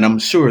 And I'm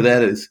sure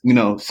that is,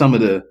 some of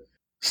the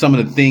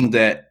things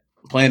that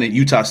playing at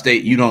Utah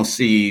State, you don't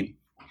see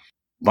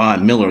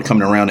Von Miller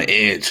coming around the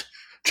edge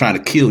trying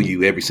to kill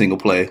you every single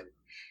play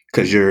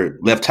because your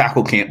left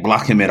tackle can't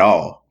block him at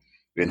all.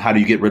 And how do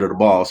you get rid of the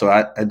ball? So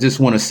I just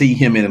want to see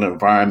him in an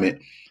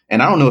environment.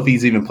 And I don't know if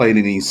he's even played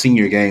in any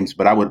senior games,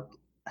 but I would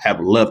have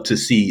loved to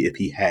see if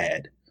he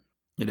had.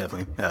 Yeah,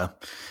 definitely. Yeah.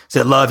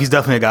 So Love, he's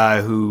definitely a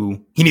guy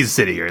who he needs to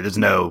sit here. There's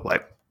no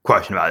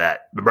question about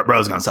that. But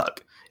bro's gonna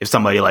suck. If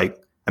somebody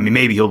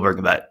maybe he'll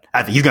work, but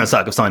I think he's gonna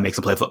suck if somebody makes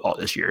him play football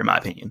this year, in my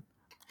opinion.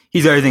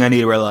 He's everything I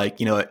need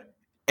where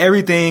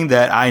everything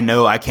that I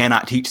know I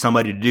cannot teach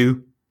somebody to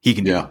do, he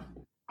can do. Yeah.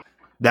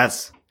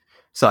 That's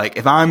so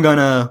if I'm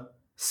gonna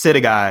sit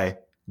a guy,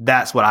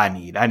 that's what I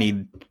need. I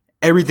need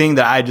everything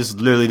that I just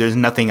literally there's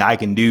nothing I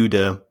can do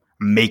to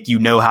make you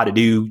know how to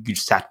do. You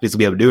just have to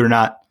physically be able to do it or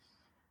not.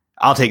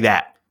 I'll take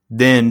that.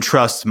 Then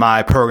trust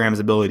my program's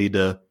ability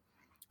to.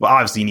 Well,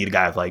 obviously you need a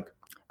guy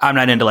I'm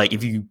not into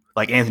if you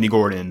Anthony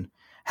Gordon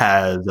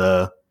has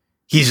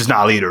he's just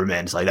not a leader of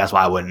men. So that's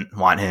why I wouldn't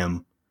want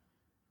him.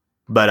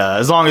 But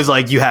as long as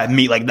you have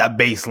meet that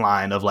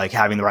baseline of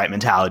having the right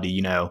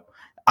mentality,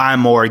 I'm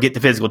more get the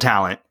physical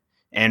talent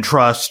and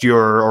trust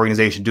your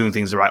organization doing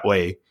things the right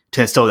way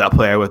to instill that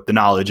player with the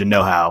knowledge and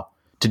know-how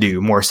to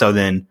do more so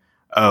than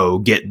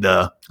get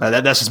the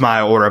that's just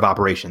my order of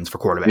operations for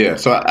quarterback. Yeah,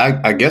 so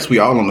I guess we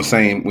all on the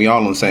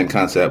same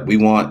concept. We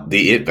want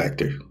the it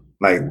factor.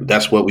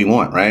 That's what we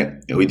want, right?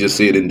 And we just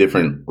see it in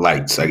different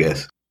lights, I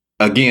guess.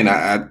 Again,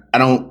 I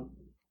don't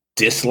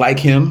dislike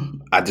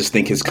him. I just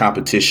think his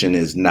competition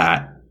has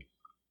not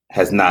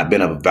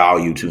been of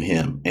value to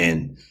him.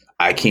 And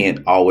I can't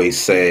always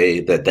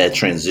say that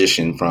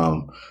transition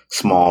from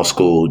small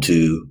school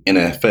to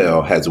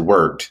NFL has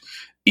worked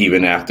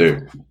even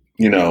after,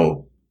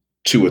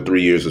 2 or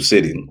 3 years of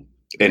sitting.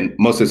 And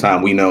most of the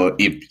time we know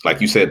if,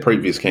 like you said,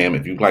 previous Cam,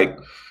 if you like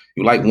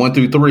 1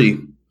 through 3,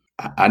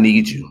 I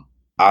need you.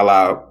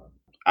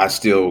 I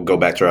still go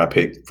back to our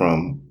pick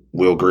from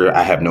Will Grier.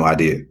 I have no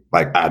idea.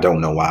 I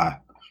don't know why.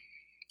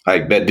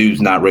 That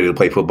dude's not ready to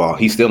play football.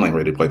 He still ain't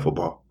ready to play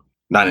football.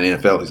 Not in the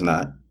NFL, he's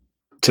not.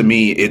 To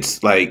me,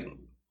 it's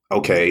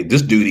okay,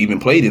 this dude even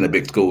played in a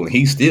big school and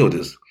he still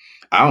just,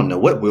 I don't know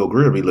what Will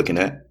Grier be looking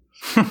at.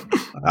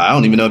 I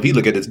don't even know if he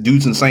look at the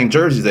dudes in the same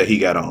jerseys that he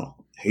got on.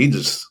 He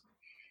just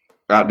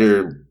out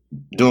there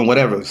doing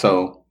whatever.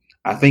 So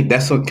I think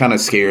that's what kind of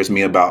scares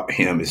me about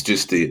him. It's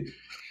just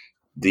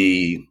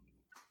the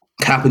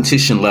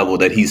competition level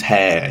that he's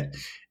had.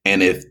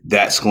 And if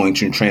that's going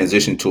to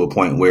transition to a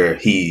point where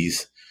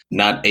he's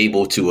not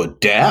able to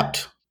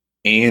adapt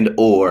and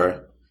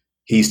or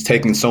he's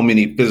taking so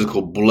many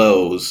physical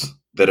blows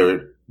that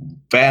are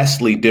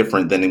vastly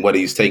different than what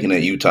he's taking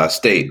at Utah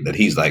State that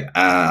he's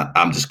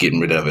I'm just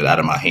getting rid of it out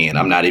of my hand.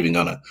 I'm not even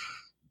going to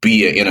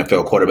be an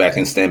NFL quarterback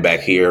and stand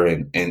back here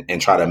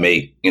and try to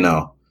make,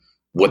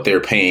 what they're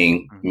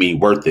paying me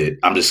worth it.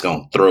 I'm just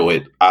going to throw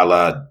it a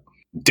la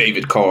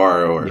David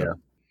Carr or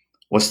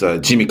what's the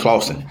Jimmy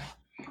Clausen.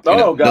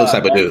 God. Those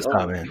type of dudes.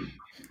 Oh, man.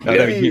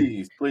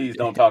 Please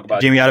don't talk about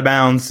Jimmy out of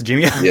bounds.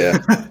 Jimmy. Yeah.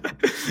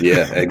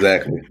 Yeah,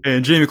 exactly.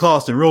 And Jimmy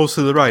Clausen rolls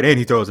to the right and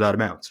he throws it out of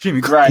bounds. Jimmy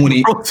Right.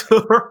 rolls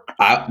to the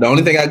right. The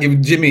only thing I give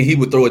Jimmy, he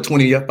would throw it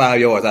 25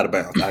 yards out of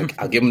bounds.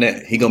 I'll give him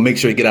that. He going to make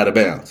sure he get out of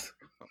bounds.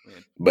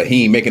 But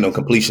he ain't making no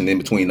completion in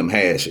between them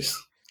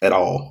hashes at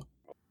all.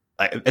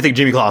 I think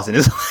Jimmy Clausen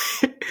is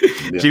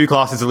Jimmy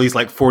Clausen is at least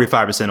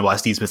 45% of why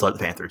Steve Smith led the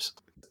Panthers.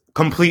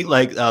 Complete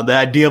the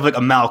idea of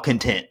a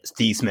malcontent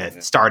Steve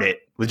Smith started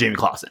with Jimmy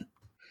Clausen.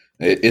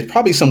 It's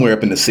probably somewhere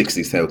up in the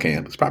 60s, hell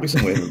camp. It's probably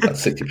somewhere in about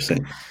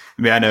 60%.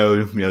 I mean, I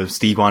know,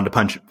 Steve wanted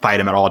to fight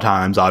him at all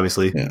times,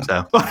 obviously. Yeah.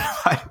 So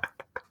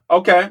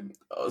okay.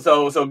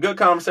 So good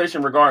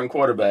conversation regarding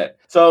quarterback.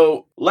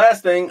 So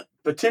last thing,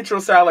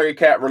 potential salary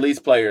cap release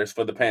players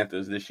for the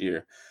Panthers this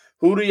year.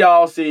 Who do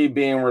y'all see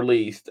being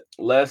released?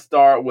 Let's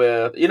start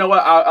with, you know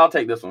what? I'll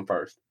take this one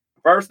first.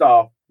 First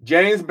off,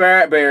 James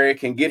Bradbury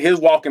can get his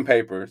walking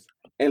papers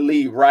and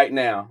leave right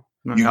now.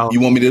 You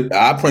want me to?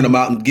 I'll print them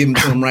out and give them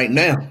to him right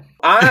now.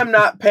 I am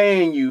not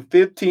paying you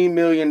 $15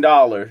 million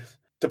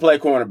to play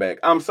cornerback.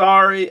 I'm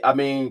sorry. I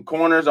mean,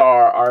 corners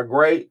are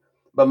great,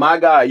 but my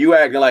guy, you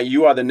acting like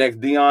you are the next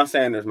Deion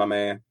Sanders, my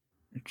man.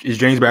 Is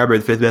James Bradbury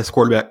the fifth best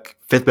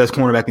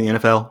cornerback in the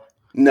NFL?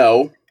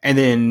 No. And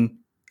then,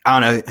 I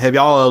don't know, have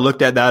y'all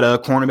looked at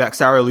that cornerback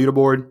salary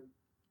leaderboard?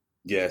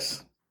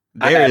 Yes.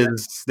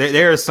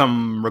 There's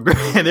some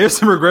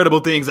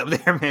regrettable things up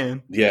there,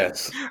 man.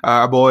 Yes.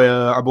 Our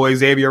boy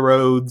Xavier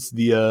Rhodes,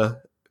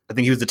 I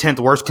think he was the 10th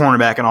worst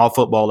cornerback in all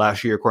football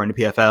last year, according to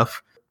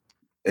PFF.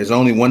 There's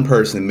only one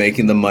person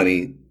making the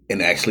money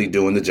and actually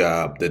doing the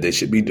job that they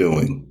should be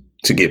doing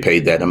to get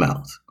paid that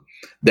amount.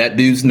 That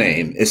dude's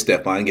name is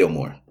Stephon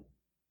Gilmore.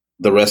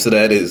 The rest of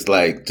that is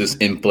just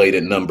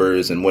inflated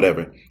numbers and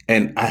whatever.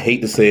 And I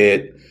hate to say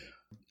it,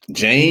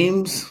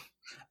 James,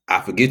 I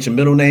forget your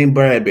middle name,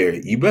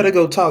 Bradbury. You better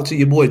go talk to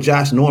your boy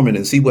Josh Norman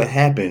and see what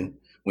happened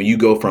when you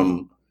go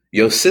from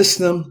your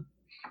system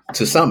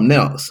to something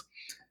else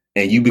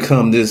and you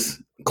become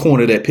this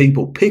corner that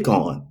people pick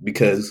on,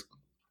 because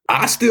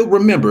I still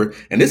remember,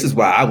 and this is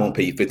why I won't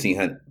pay you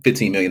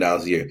 $15 million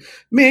a year.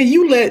 Man,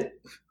 you let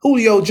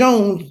Julio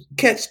Jones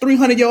catch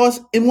 300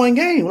 yards in one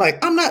game.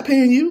 Like, I'm not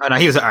paying you. Oh, no,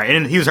 he was all right,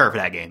 and he was hurt for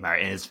that game. All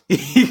right, and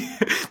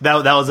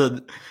that was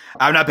a.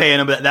 I'm not paying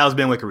him, but that was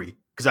Ben Wickery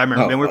because I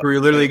remember Ben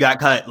Wickery literally got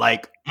cut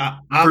like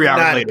 3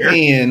 hours later.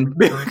 Ben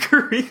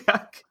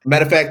Wickery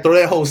matter of fact, throw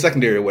that whole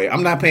secondary away.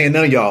 I'm not paying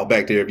none of y'all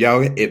back there.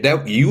 If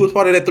that you was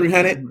part of that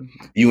 300,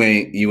 you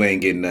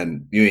ain't getting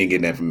nothing. You ain't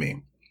getting that from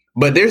me.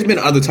 But there's been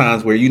other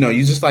times where, you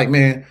just like,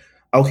 man,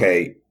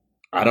 okay,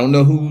 I don't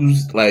know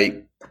who's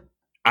like,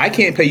 I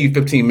can't pay you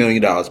 $15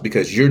 million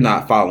because you're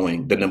not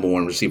following the number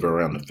one receiver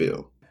around the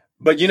field.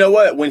 But you know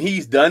what? When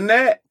he's done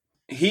that,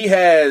 he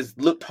has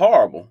looked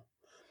horrible.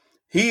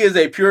 He is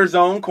a pure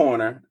zone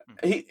corner.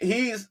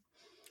 He's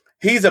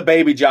a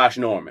baby Josh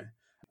Norman.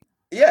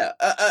 Yeah.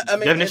 I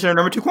mean, definition of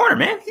number 2 corner,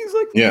 man. He's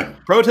like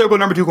prototypical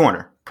number 2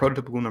 corner.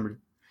 Prototypical number 2.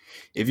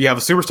 If you have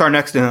a superstar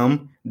next to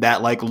him,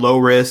 that like low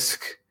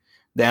risk,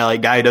 that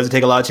like guy who doesn't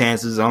take a lot of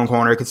chances, zone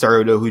corner,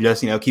 conservative, who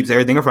just keeps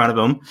everything in front of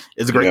him,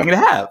 is a great thing to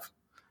have.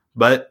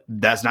 But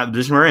that's not the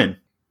position we're in.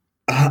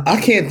 I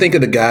can't think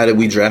of the guy that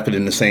we drafted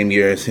in the same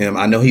year as him.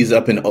 I know he's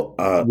up in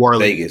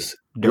Vegas.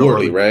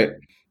 Worley, right?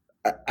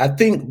 I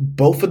think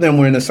both of them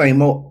were in the same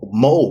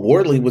mold.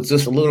 Worley was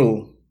just a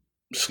little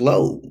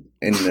slow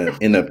in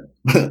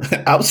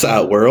the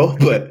outside world,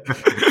 but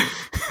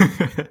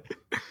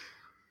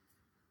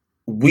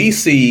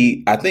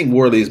I think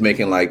Worley is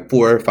making like $4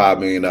 or $5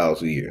 million a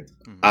year.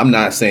 I'm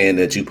not saying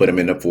that you put him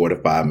in the $4 to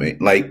 $5 million.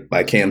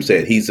 Like Cam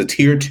said, he's a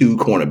tier 2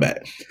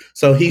 cornerback.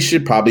 So he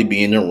should probably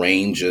be in the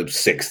range of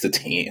 6 to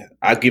 10.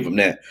 I'll give him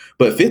that.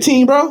 But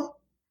 15, bro?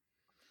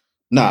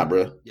 Nah,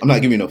 bro. I'm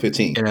not giving you no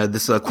 15.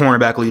 This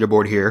cornerback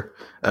leaderboard here.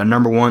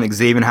 Number 1,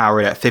 Xavier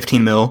Howard at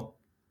 15 mil.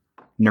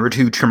 Number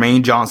 2,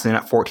 Tremaine Johnson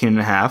at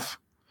 14.5.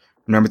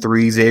 Number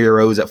 3, Xavier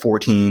Rhodes at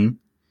 14.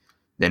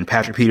 Then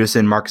Patrick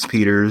Peterson, Marcus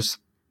Peters,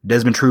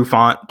 Desmond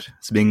Trufant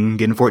has been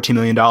getting $14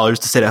 million to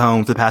sit at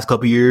home for the past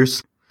couple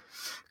years.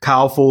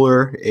 Kyle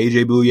Fuller,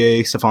 AJ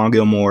Bouye, Stephon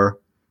Gilmore,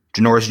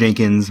 Janoris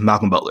Jenkins,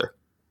 Malcolm Butler.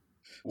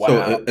 Wow.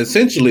 So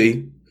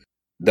essentially,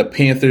 the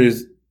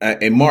Panthers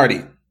and Marty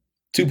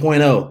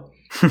 2.0.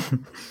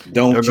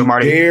 Don't you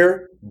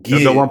dare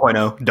give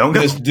 1.0. Don't go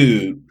this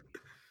dude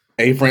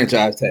a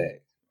franchise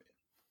tag.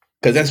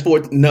 Because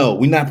that's no,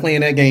 we're not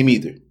playing that game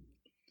either.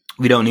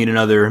 We don't need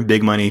another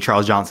big money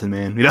Charles Johnson,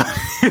 man. We don't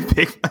need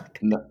big money.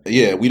 No,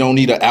 yeah, we don't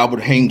need an Albert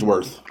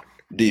Hainsworth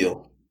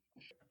deal.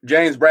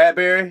 James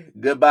Bradbury,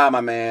 goodbye, my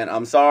man.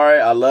 I'm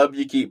sorry. I love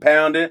you. Keep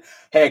pounding.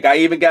 Heck, I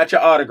even got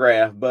your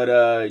autograph,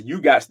 but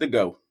you got to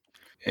go.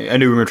 I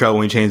knew we were in trouble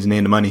when he changed the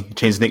name to Money.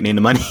 Changed the nickname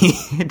to Money.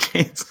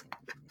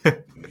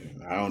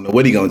 I don't know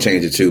what he gonna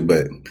change it to,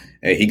 but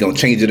hey, he gonna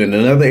change it in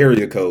another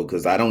area code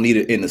because I don't need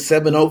it in the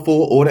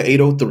 704 or the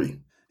 803.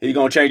 He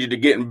gonna change it to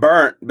getting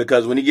burnt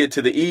because when he get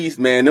to the East,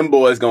 man, them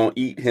boys gonna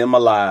eat him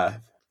alive.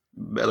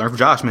 Better learn from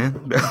Josh,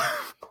 man.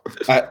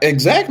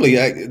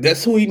 Exactly.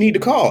 That's who he need to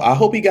call. I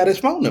hope he got his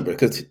phone number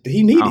because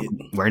he needed it.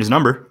 Wearing his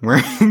number.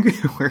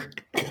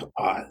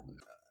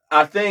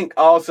 I think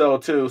also,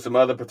 too, some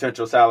other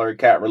potential salary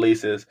cap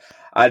releases.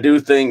 I do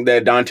think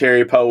that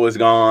Dontari Poe is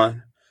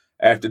gone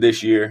after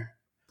this year.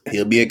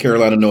 He'll be at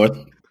Carolina North.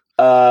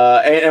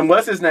 And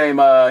what's his name?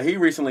 He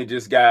recently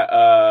just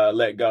got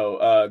let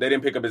go. They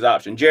didn't pick up his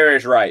option.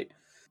 Jarius Wright.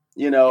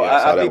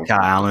 I think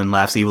Kyle Allen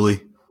laughs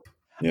evilly.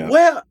 Yeah.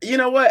 Well, you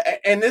know what?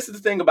 And this is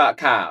the thing about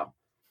Kyle.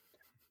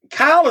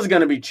 Kyle is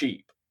going to be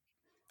cheap.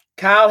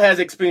 Kyle has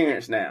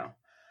experience now.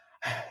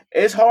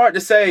 It's hard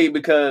to say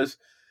because,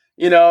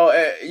 you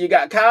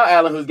got Kyle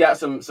Allen who's got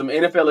some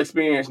NFL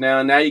experience now.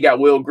 And now you got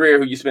Will Grier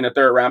who you spent a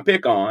 3rd round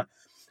pick on.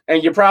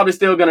 And you're probably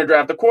still going to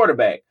draft a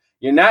quarterback.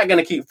 You're not going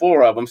to keep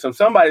 4 of them. So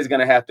somebody's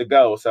going to have to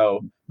go.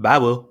 So bye,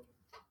 Will.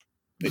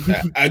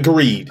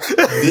 Agreed.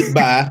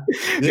 Goodbye.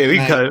 Yeah, we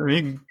cut it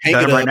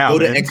right now. Go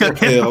to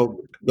XFL.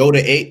 Go to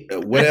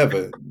 8.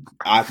 Whatever.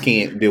 I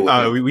can't do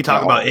it. We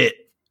talk about it.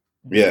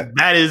 Yeah,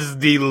 that is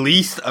the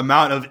least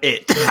amount of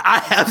it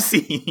I have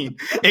seen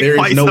in there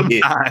quite is no some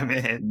it. time,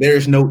 man.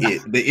 There's no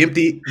it. The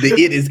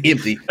it is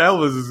empty. That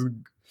was,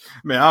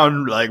 man.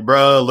 I'm like,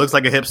 bro, looks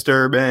like a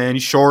hipster, man.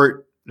 He's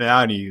short.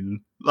 I don't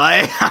even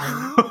like.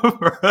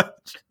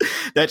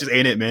 That just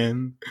ain't it,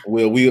 man.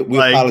 Well, we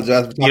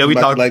apologize for talking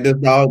about you like this,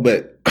 dog.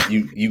 But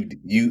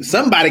you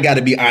somebody got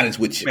to be honest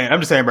with you, man.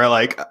 I'm just saying, bro.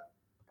 Like,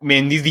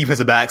 man, these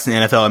defensive backs in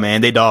the NFL,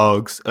 man, they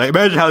dogs. Like,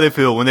 imagine how they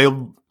feel when they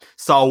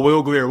saw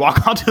Will Grier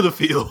walk onto the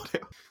field.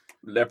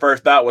 Their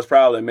first thought was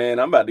probably, man,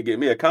 I'm about to get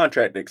me a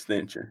contract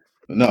extension.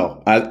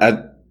 No,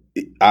 I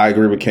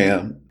agree with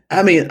Cam.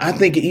 I mean, I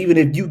think even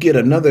if you get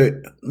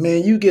another,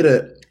 man, you get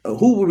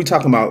who were we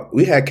talking about?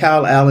 We had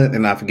Kyle Allen,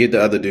 and I forget the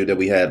other dude that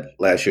we had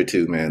last year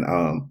too, man.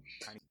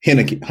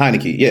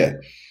 Heineke, yeah.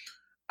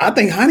 I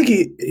think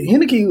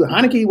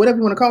Heineke, whatever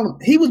you want to call him,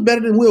 he was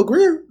better than Will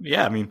Grier.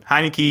 Yeah, I mean,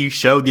 Heineke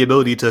showed the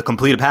ability to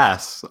complete a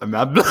pass. I mean,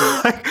 I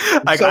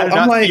did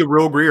not see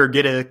Will Grier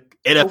get a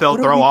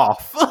NFL throw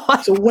off.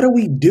 So what are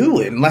we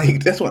doing?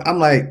 Like, that's what I'm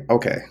like.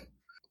 Okay,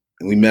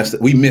 we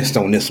missed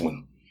on this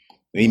one.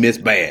 He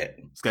missed bad.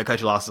 Just gotta cut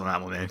your losses on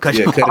that one, man. Cut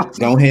it.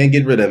 Go ahead and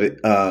get rid of it.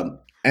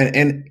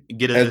 And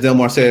as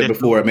Delmar said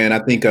before, man, I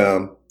think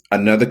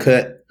another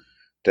cut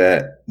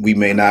that we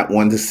may not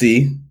want to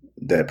see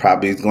that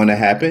probably is going to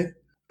happen.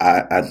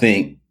 I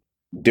think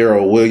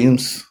Daryl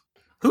Williams.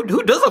 Who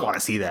doesn't want to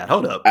see that?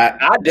 Hold up.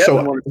 I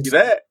definitely want to see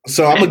that.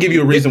 So I'm gonna give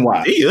you a reason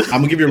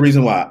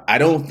why. I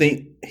don't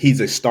think he's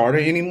a starter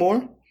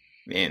anymore.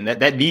 Man,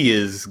 that D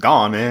is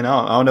gone, man.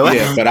 I don't know.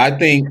 Yeah, but I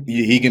think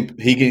he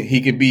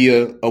can be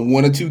a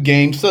 1 or 2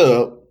 game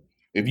sub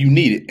if you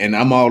need it. And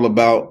I'm all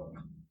about,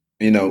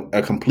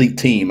 a complete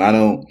team. I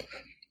don't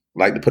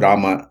like to put all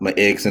my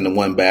eggs into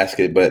one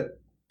basket. But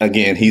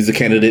again, he's a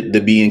candidate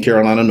to be in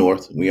Carolina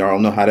North. We all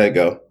know how that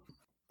go.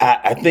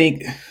 I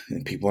think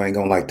people ain't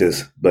gonna like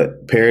this,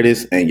 but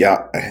Paradis and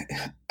y'all,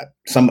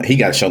 he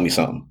got to show me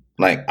something.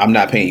 Like, I'm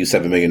not paying you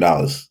 $7 million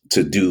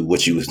to do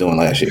what you was doing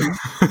last year.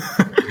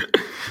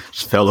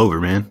 Just fell over,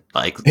 man.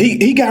 Like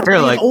he got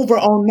ran over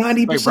on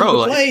 90% of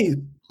the plays.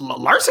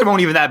 Larson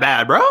won't even that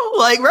bad, bro.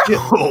 Like, bro,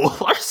 yeah.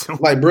 Larson,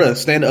 like, bro,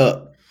 stand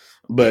up.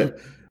 But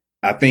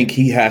I think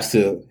he has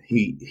to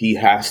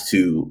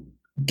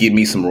give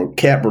me some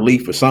cap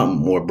relief or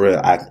something more,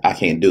 bro. I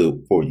can't do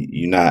it for you.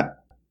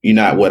 You're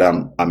not what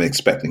I'm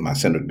expecting my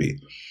center to be.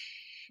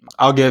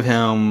 I'll give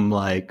him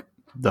like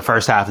the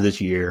first half of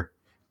this year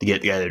to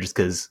get together, just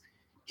because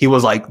he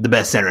was like the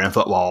best center in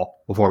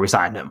football before we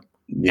signed him.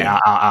 Yeah,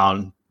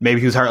 and maybe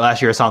he was hurt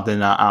last year or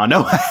something. I don't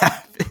know what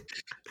happened.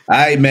 All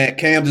right, Matt.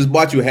 Cam just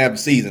bought you a half a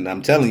season.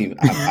 I'm telling you,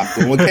 I'm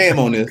going with Cam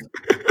on this.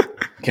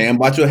 Cam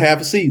bought you a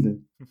half a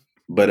season,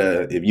 but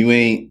if you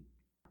ain't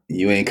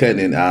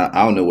cutting it,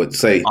 I don't know what to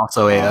say.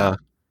 Also,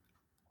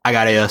 I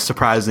got a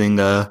surprising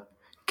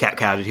cat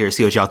counted here.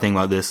 See what y'all think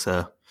about this.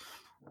 I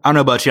don't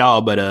know about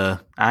y'all, but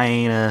I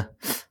ain't.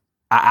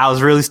 I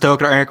was really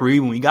stoked on Eric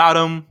Reed when we got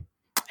him.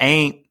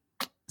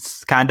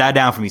 It's kind of died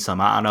down for me some.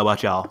 I don't know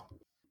about y'all.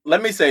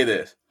 Let me say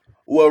this.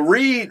 Well,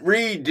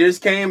 Reed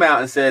just came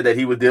out and said that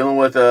he was dealing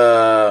with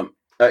a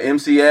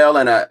MCL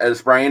and a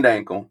sprained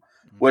ankle,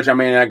 which,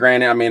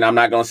 granted, I'm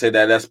not going to say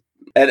that that's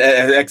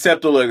an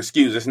acceptable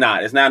excuse. It's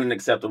not an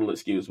acceptable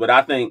excuse, but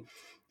I think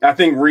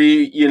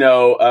Reed,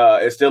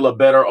 is still a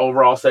better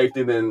overall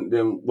safety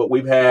than what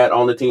we've had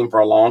on the team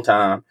for a long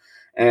time.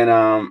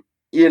 And,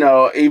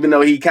 even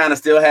though he kind of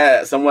still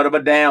had somewhat of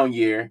a down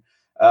year,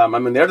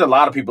 there's a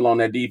lot of people on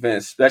that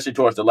defense, especially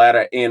towards the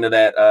latter end of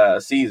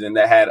that season,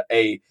 that had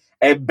a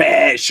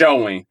bad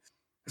showing.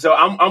 So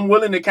I'm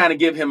willing to kind of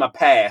give him a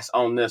pass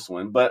on this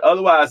one. But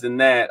otherwise than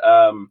that,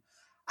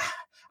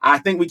 I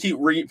think we keep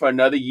Reed for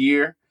another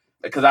year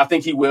because I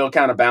think he will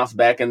kind of bounce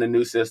back in the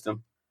new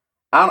system.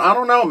 I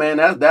don't know, man.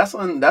 That's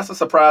a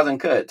surprising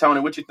cut. Tony,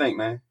 what you think,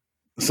 man?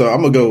 So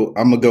I'm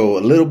gonna go a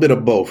little bit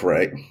of both,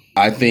 right?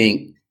 I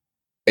think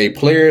a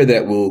player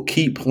that will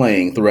keep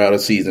playing throughout a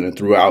season and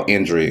throughout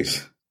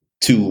injuries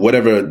to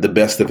whatever the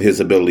best of his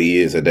ability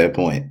is at that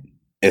point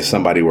is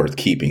somebody worth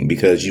keeping,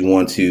 because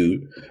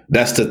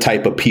that's the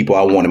type of people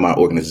I want in my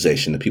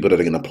organization, the people that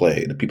are going to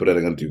play, the people that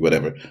are going to do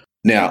whatever.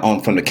 Now,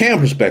 from the Cam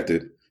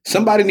perspective,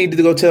 somebody needed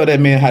to go tell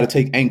that man how to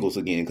take angles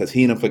again, because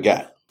he done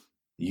forgot.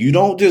 You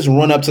don't just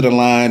run up to the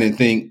line and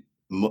think,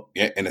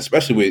 and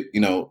especially with,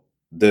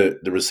 the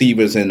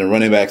receivers and the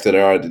running backs that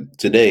are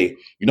today,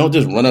 you don't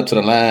just run up to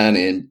the line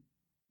and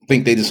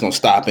think they're just going to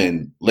stop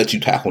and let you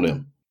tackle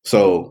them.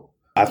 So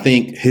I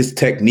think his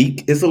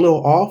technique is a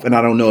little off, and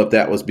I don't know if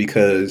that was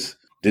because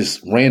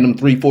this random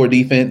 3-4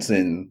 defense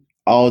and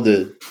all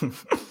the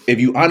 – if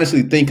you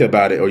honestly think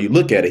about it or you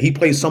look at it, he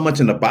played so much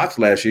in the box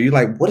last year. You're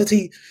like, what is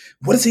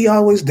he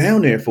always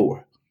down there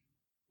for?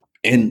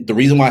 And the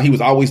reason why he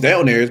was always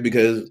down there is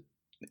because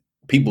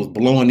people's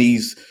blowing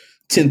these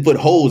 10-foot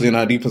holes in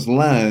our defensive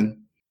line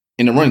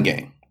in the run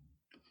game.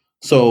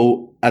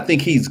 So I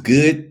think he's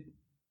good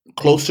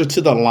closer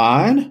to the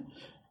line,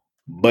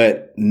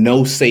 but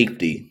no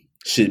safety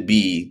should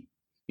be,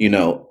 in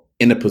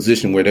a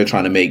position where they're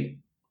trying to make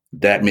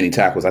that many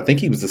tackles. I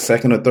think he was the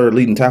second or third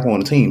leading tackle on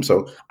the team.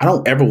 So I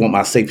don't ever want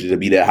my safety to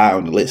be that high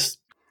on the list.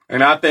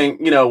 And I think,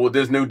 with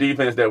this new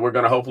defense that we're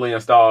going to hopefully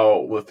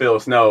install with Phil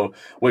Snow,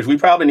 which we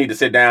probably need to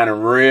sit down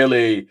and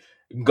really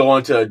go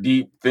into a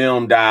deep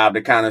film dive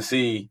to kind of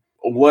see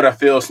what a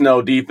Phil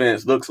Snow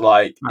defense looks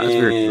like.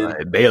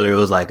 Baylor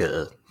was like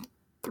a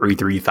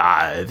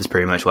 3-3-5 is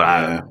pretty much what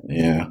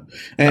yeah.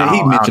 And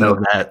he mentioned I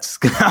don't know that's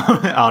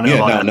I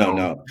don't know.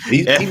 No.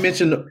 He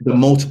mentioned the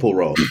multiple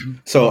roles.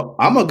 So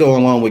I'm gonna go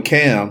along with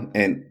Cam,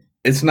 and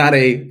it's not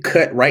a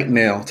cut right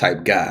now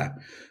type guy.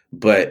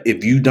 But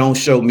if you don't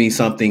show me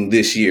something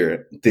this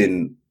year,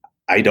 then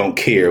I don't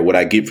care what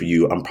I get for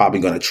you. I'm probably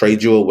going to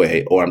trade you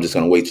away, or I'm just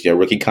going to wait till your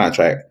rookie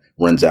contract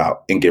runs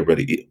out and get rid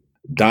of you.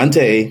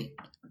 Dante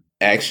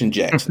Action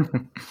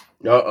Jackson.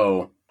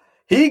 Uh-oh.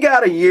 He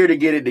got a year to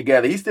get it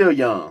together. He's still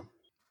young.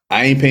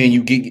 I ain't paying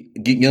you get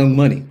young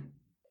money.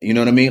 You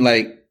know what I mean?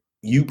 Like,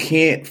 you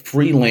can't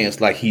freelance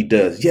like he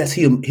does. Yes,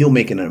 he'll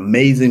make an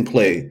amazing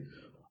play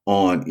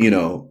on,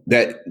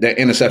 that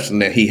interception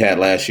that he had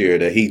last year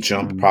that he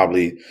jumped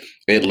probably,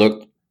 it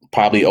looked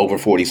probably over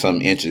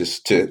 40-something inches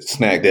to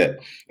snag that.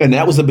 And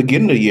that was the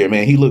beginning of the year,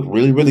 man. He looked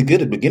really, really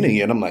good at the beginning of the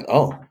year. And I'm like,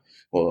 oh,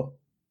 well,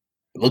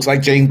 it looks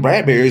like James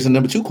Bradbury is the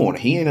number 2 corner.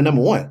 He ain't the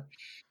number 1.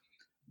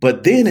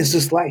 But then it's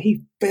just like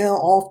he fell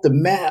off the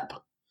map,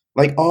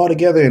 like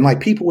altogether. And like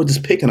people were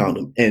just picking on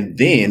him. And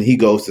then he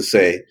goes to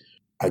say,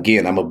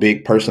 again, I'm a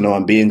big person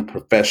on being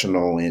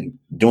professional and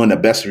doing the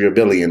best of your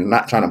ability and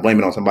not trying to blame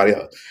it on somebody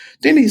else.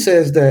 Then he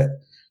says that,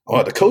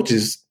 oh, the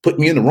coaches put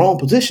me in the wrong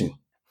position.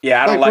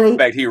 Yeah, I don't like the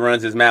fact he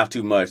runs his mouth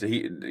too much.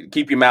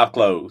 Keep your mouth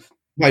closed.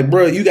 Like,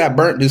 bro, you got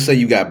burnt. Just say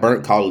you got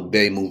burnt, call it a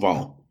day, move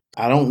on.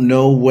 I don't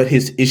know what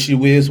his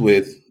issue is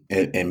with,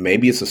 and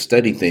maybe it's a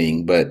study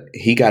thing, but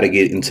he got to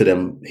get into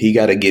them. He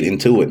got to get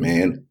into it,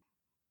 man.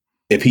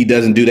 If he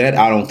doesn't do that,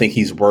 I don't think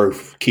he's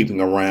worth keeping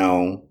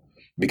around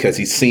because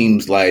he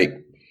seems like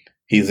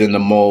he's in the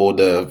mold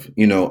of,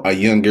 a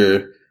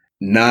younger,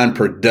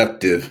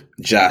 non-productive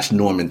Josh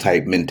Norman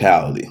type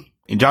mentality.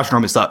 And Josh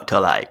Norman sucked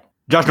till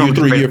Josh Norman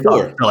year 3, year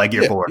 4.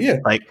 Year 4. Yeah.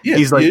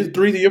 He's like year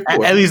 3 to year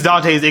 4. At least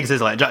Dante's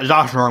exists. Like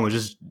Josh Norman was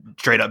just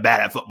straight up bad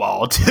at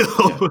football too.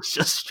 It was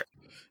just.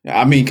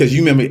 I mean, because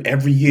you remember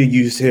every year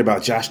you used to hear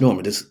about Josh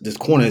Norman. This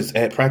corner is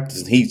at practice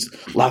and he's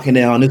locking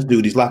down this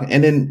dude. He's locking,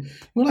 and then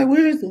we're like,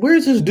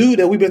 where's this dude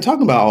that we've been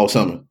talking about all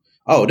summer?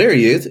 Oh, there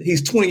he is.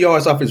 He's 20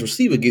 yards off his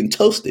receiver, getting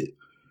toasted.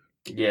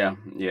 Yeah.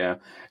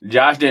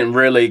 Josh didn't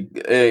really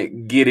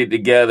get it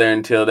together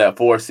until that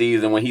 4th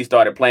season when he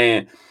started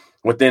playing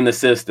within the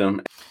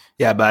system.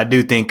 Yeah, but I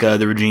do think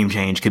the regime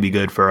change could be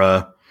good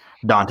for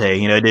Dante.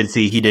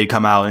 He did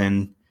come out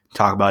and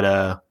talk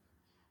about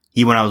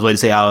he went on his way to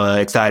say how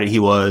excited he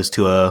was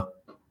to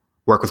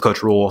work with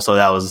Coach Rule. So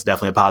that was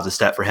definitely a positive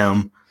step for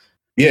him.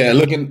 Yeah,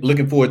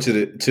 looking forward to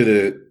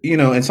the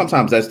and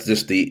sometimes that's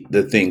just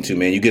the thing too,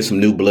 man. You get some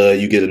new blood,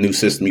 you get a new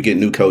system, you get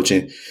new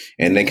coaching,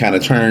 and they kind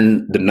of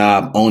turn the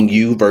knob on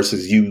you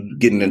versus you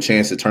getting a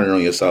chance to turn it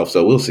on yourself.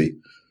 So we'll see.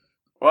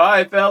 All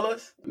right,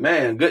 fellas.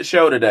 Man, good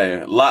show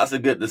today. Lots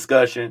of good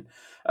discussion.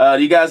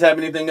 Do you guys have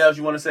anything else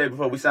you want to say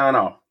before we sign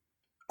off?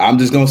 I'm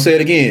just going to say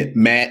it again,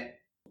 Matt.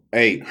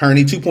 Hey,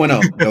 Hurney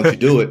 2.0. Don't you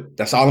do it.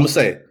 That's all I'm going to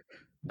say.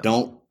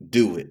 Don't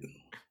do it.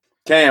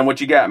 Cam,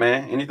 what you got,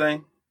 man?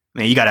 Anything?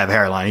 Man, you got to have a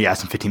hairline. You got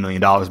some $15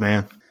 million,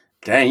 man.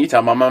 Dang, you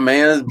talking about my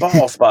man's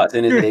ball spots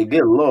in his day.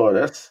 Good Lord.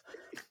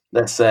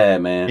 That's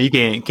sad, man. You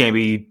can't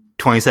be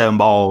 27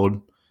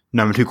 bald,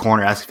 number 2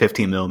 corner, asking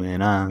 $15 million,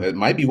 man. That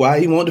might be why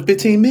he wanted the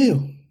 $15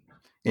 million.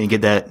 And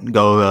get that,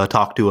 go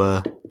talk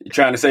to You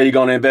trying to say you're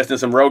going to invest in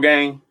some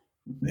Rogaine?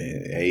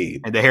 Hey,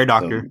 the hair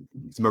doctor.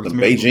 Some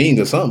Beijing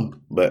or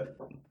something, but.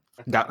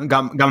 Got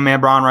my man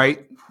Braun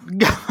right.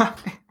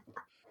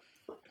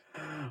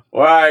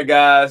 All right,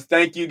 guys.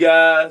 Thank you,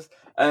 guys.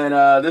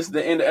 And this is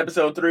the end of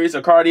episode 3.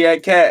 So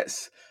Cardiac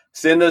Cats,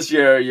 send us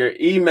your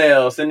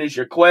email, send us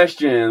your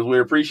questions. We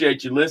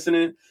appreciate you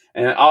listening.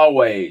 And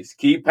always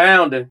keep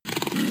pounding.